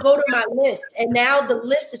 I go to my list. And now the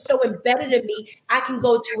list is so embedded in me, I can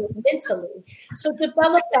go to it mentally. So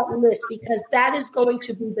develop that list, because that is going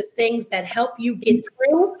to be the things that help you get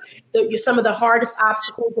through some of the hardest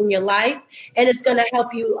obstacles in your life. And it's going to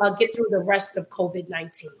help you get through the rest of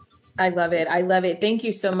COVID-19. I love it. I love it. Thank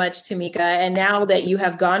you so much, Tamika. And now that you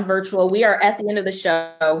have gone virtual, we are at the end of the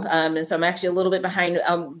show. And so I'm actually a little bit behind.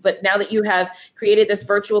 But now that you have created this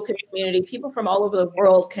virtual community, people from all over the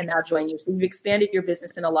world can now join you. So you've expanded your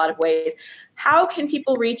business in a lot of ways. How can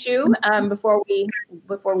people reach you before we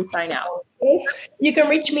sign out? You can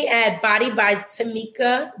reach me at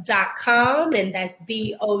bodybytamika.com, and that's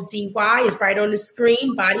BODY is right on the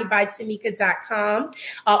screen, bodybytamika.com.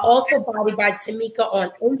 Also Body by Tamika on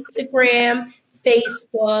Instagram,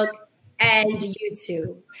 Facebook, and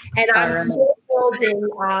YouTube. And I'm still building.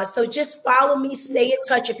 So just follow me, stay in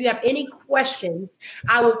touch. If you have any questions,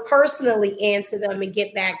 I will personally answer them and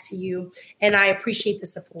get back to you. And I appreciate the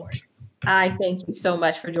support. I thank you so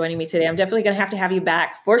much for joining me today. I'm definitely going to have you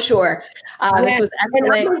back for sure. This was excellent.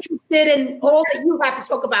 And I'm interested in all that you have to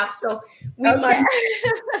talk about. So we must.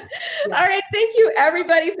 All right. Thank you,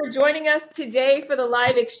 everybody, for joining us today for the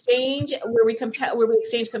live exchange, where we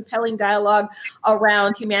exchange compelling dialogue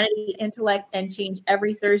around humanity, intellect, and change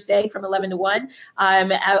every Thursday from 11 to 1.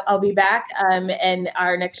 I'll be back. And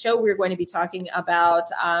our next show, we're going to be talking about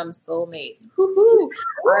soulmates. Woo-hoo.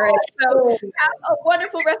 All right. So have a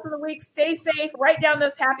wonderful rest of the week. Stay safe, write down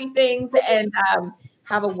those happy things, and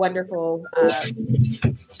have a wonderful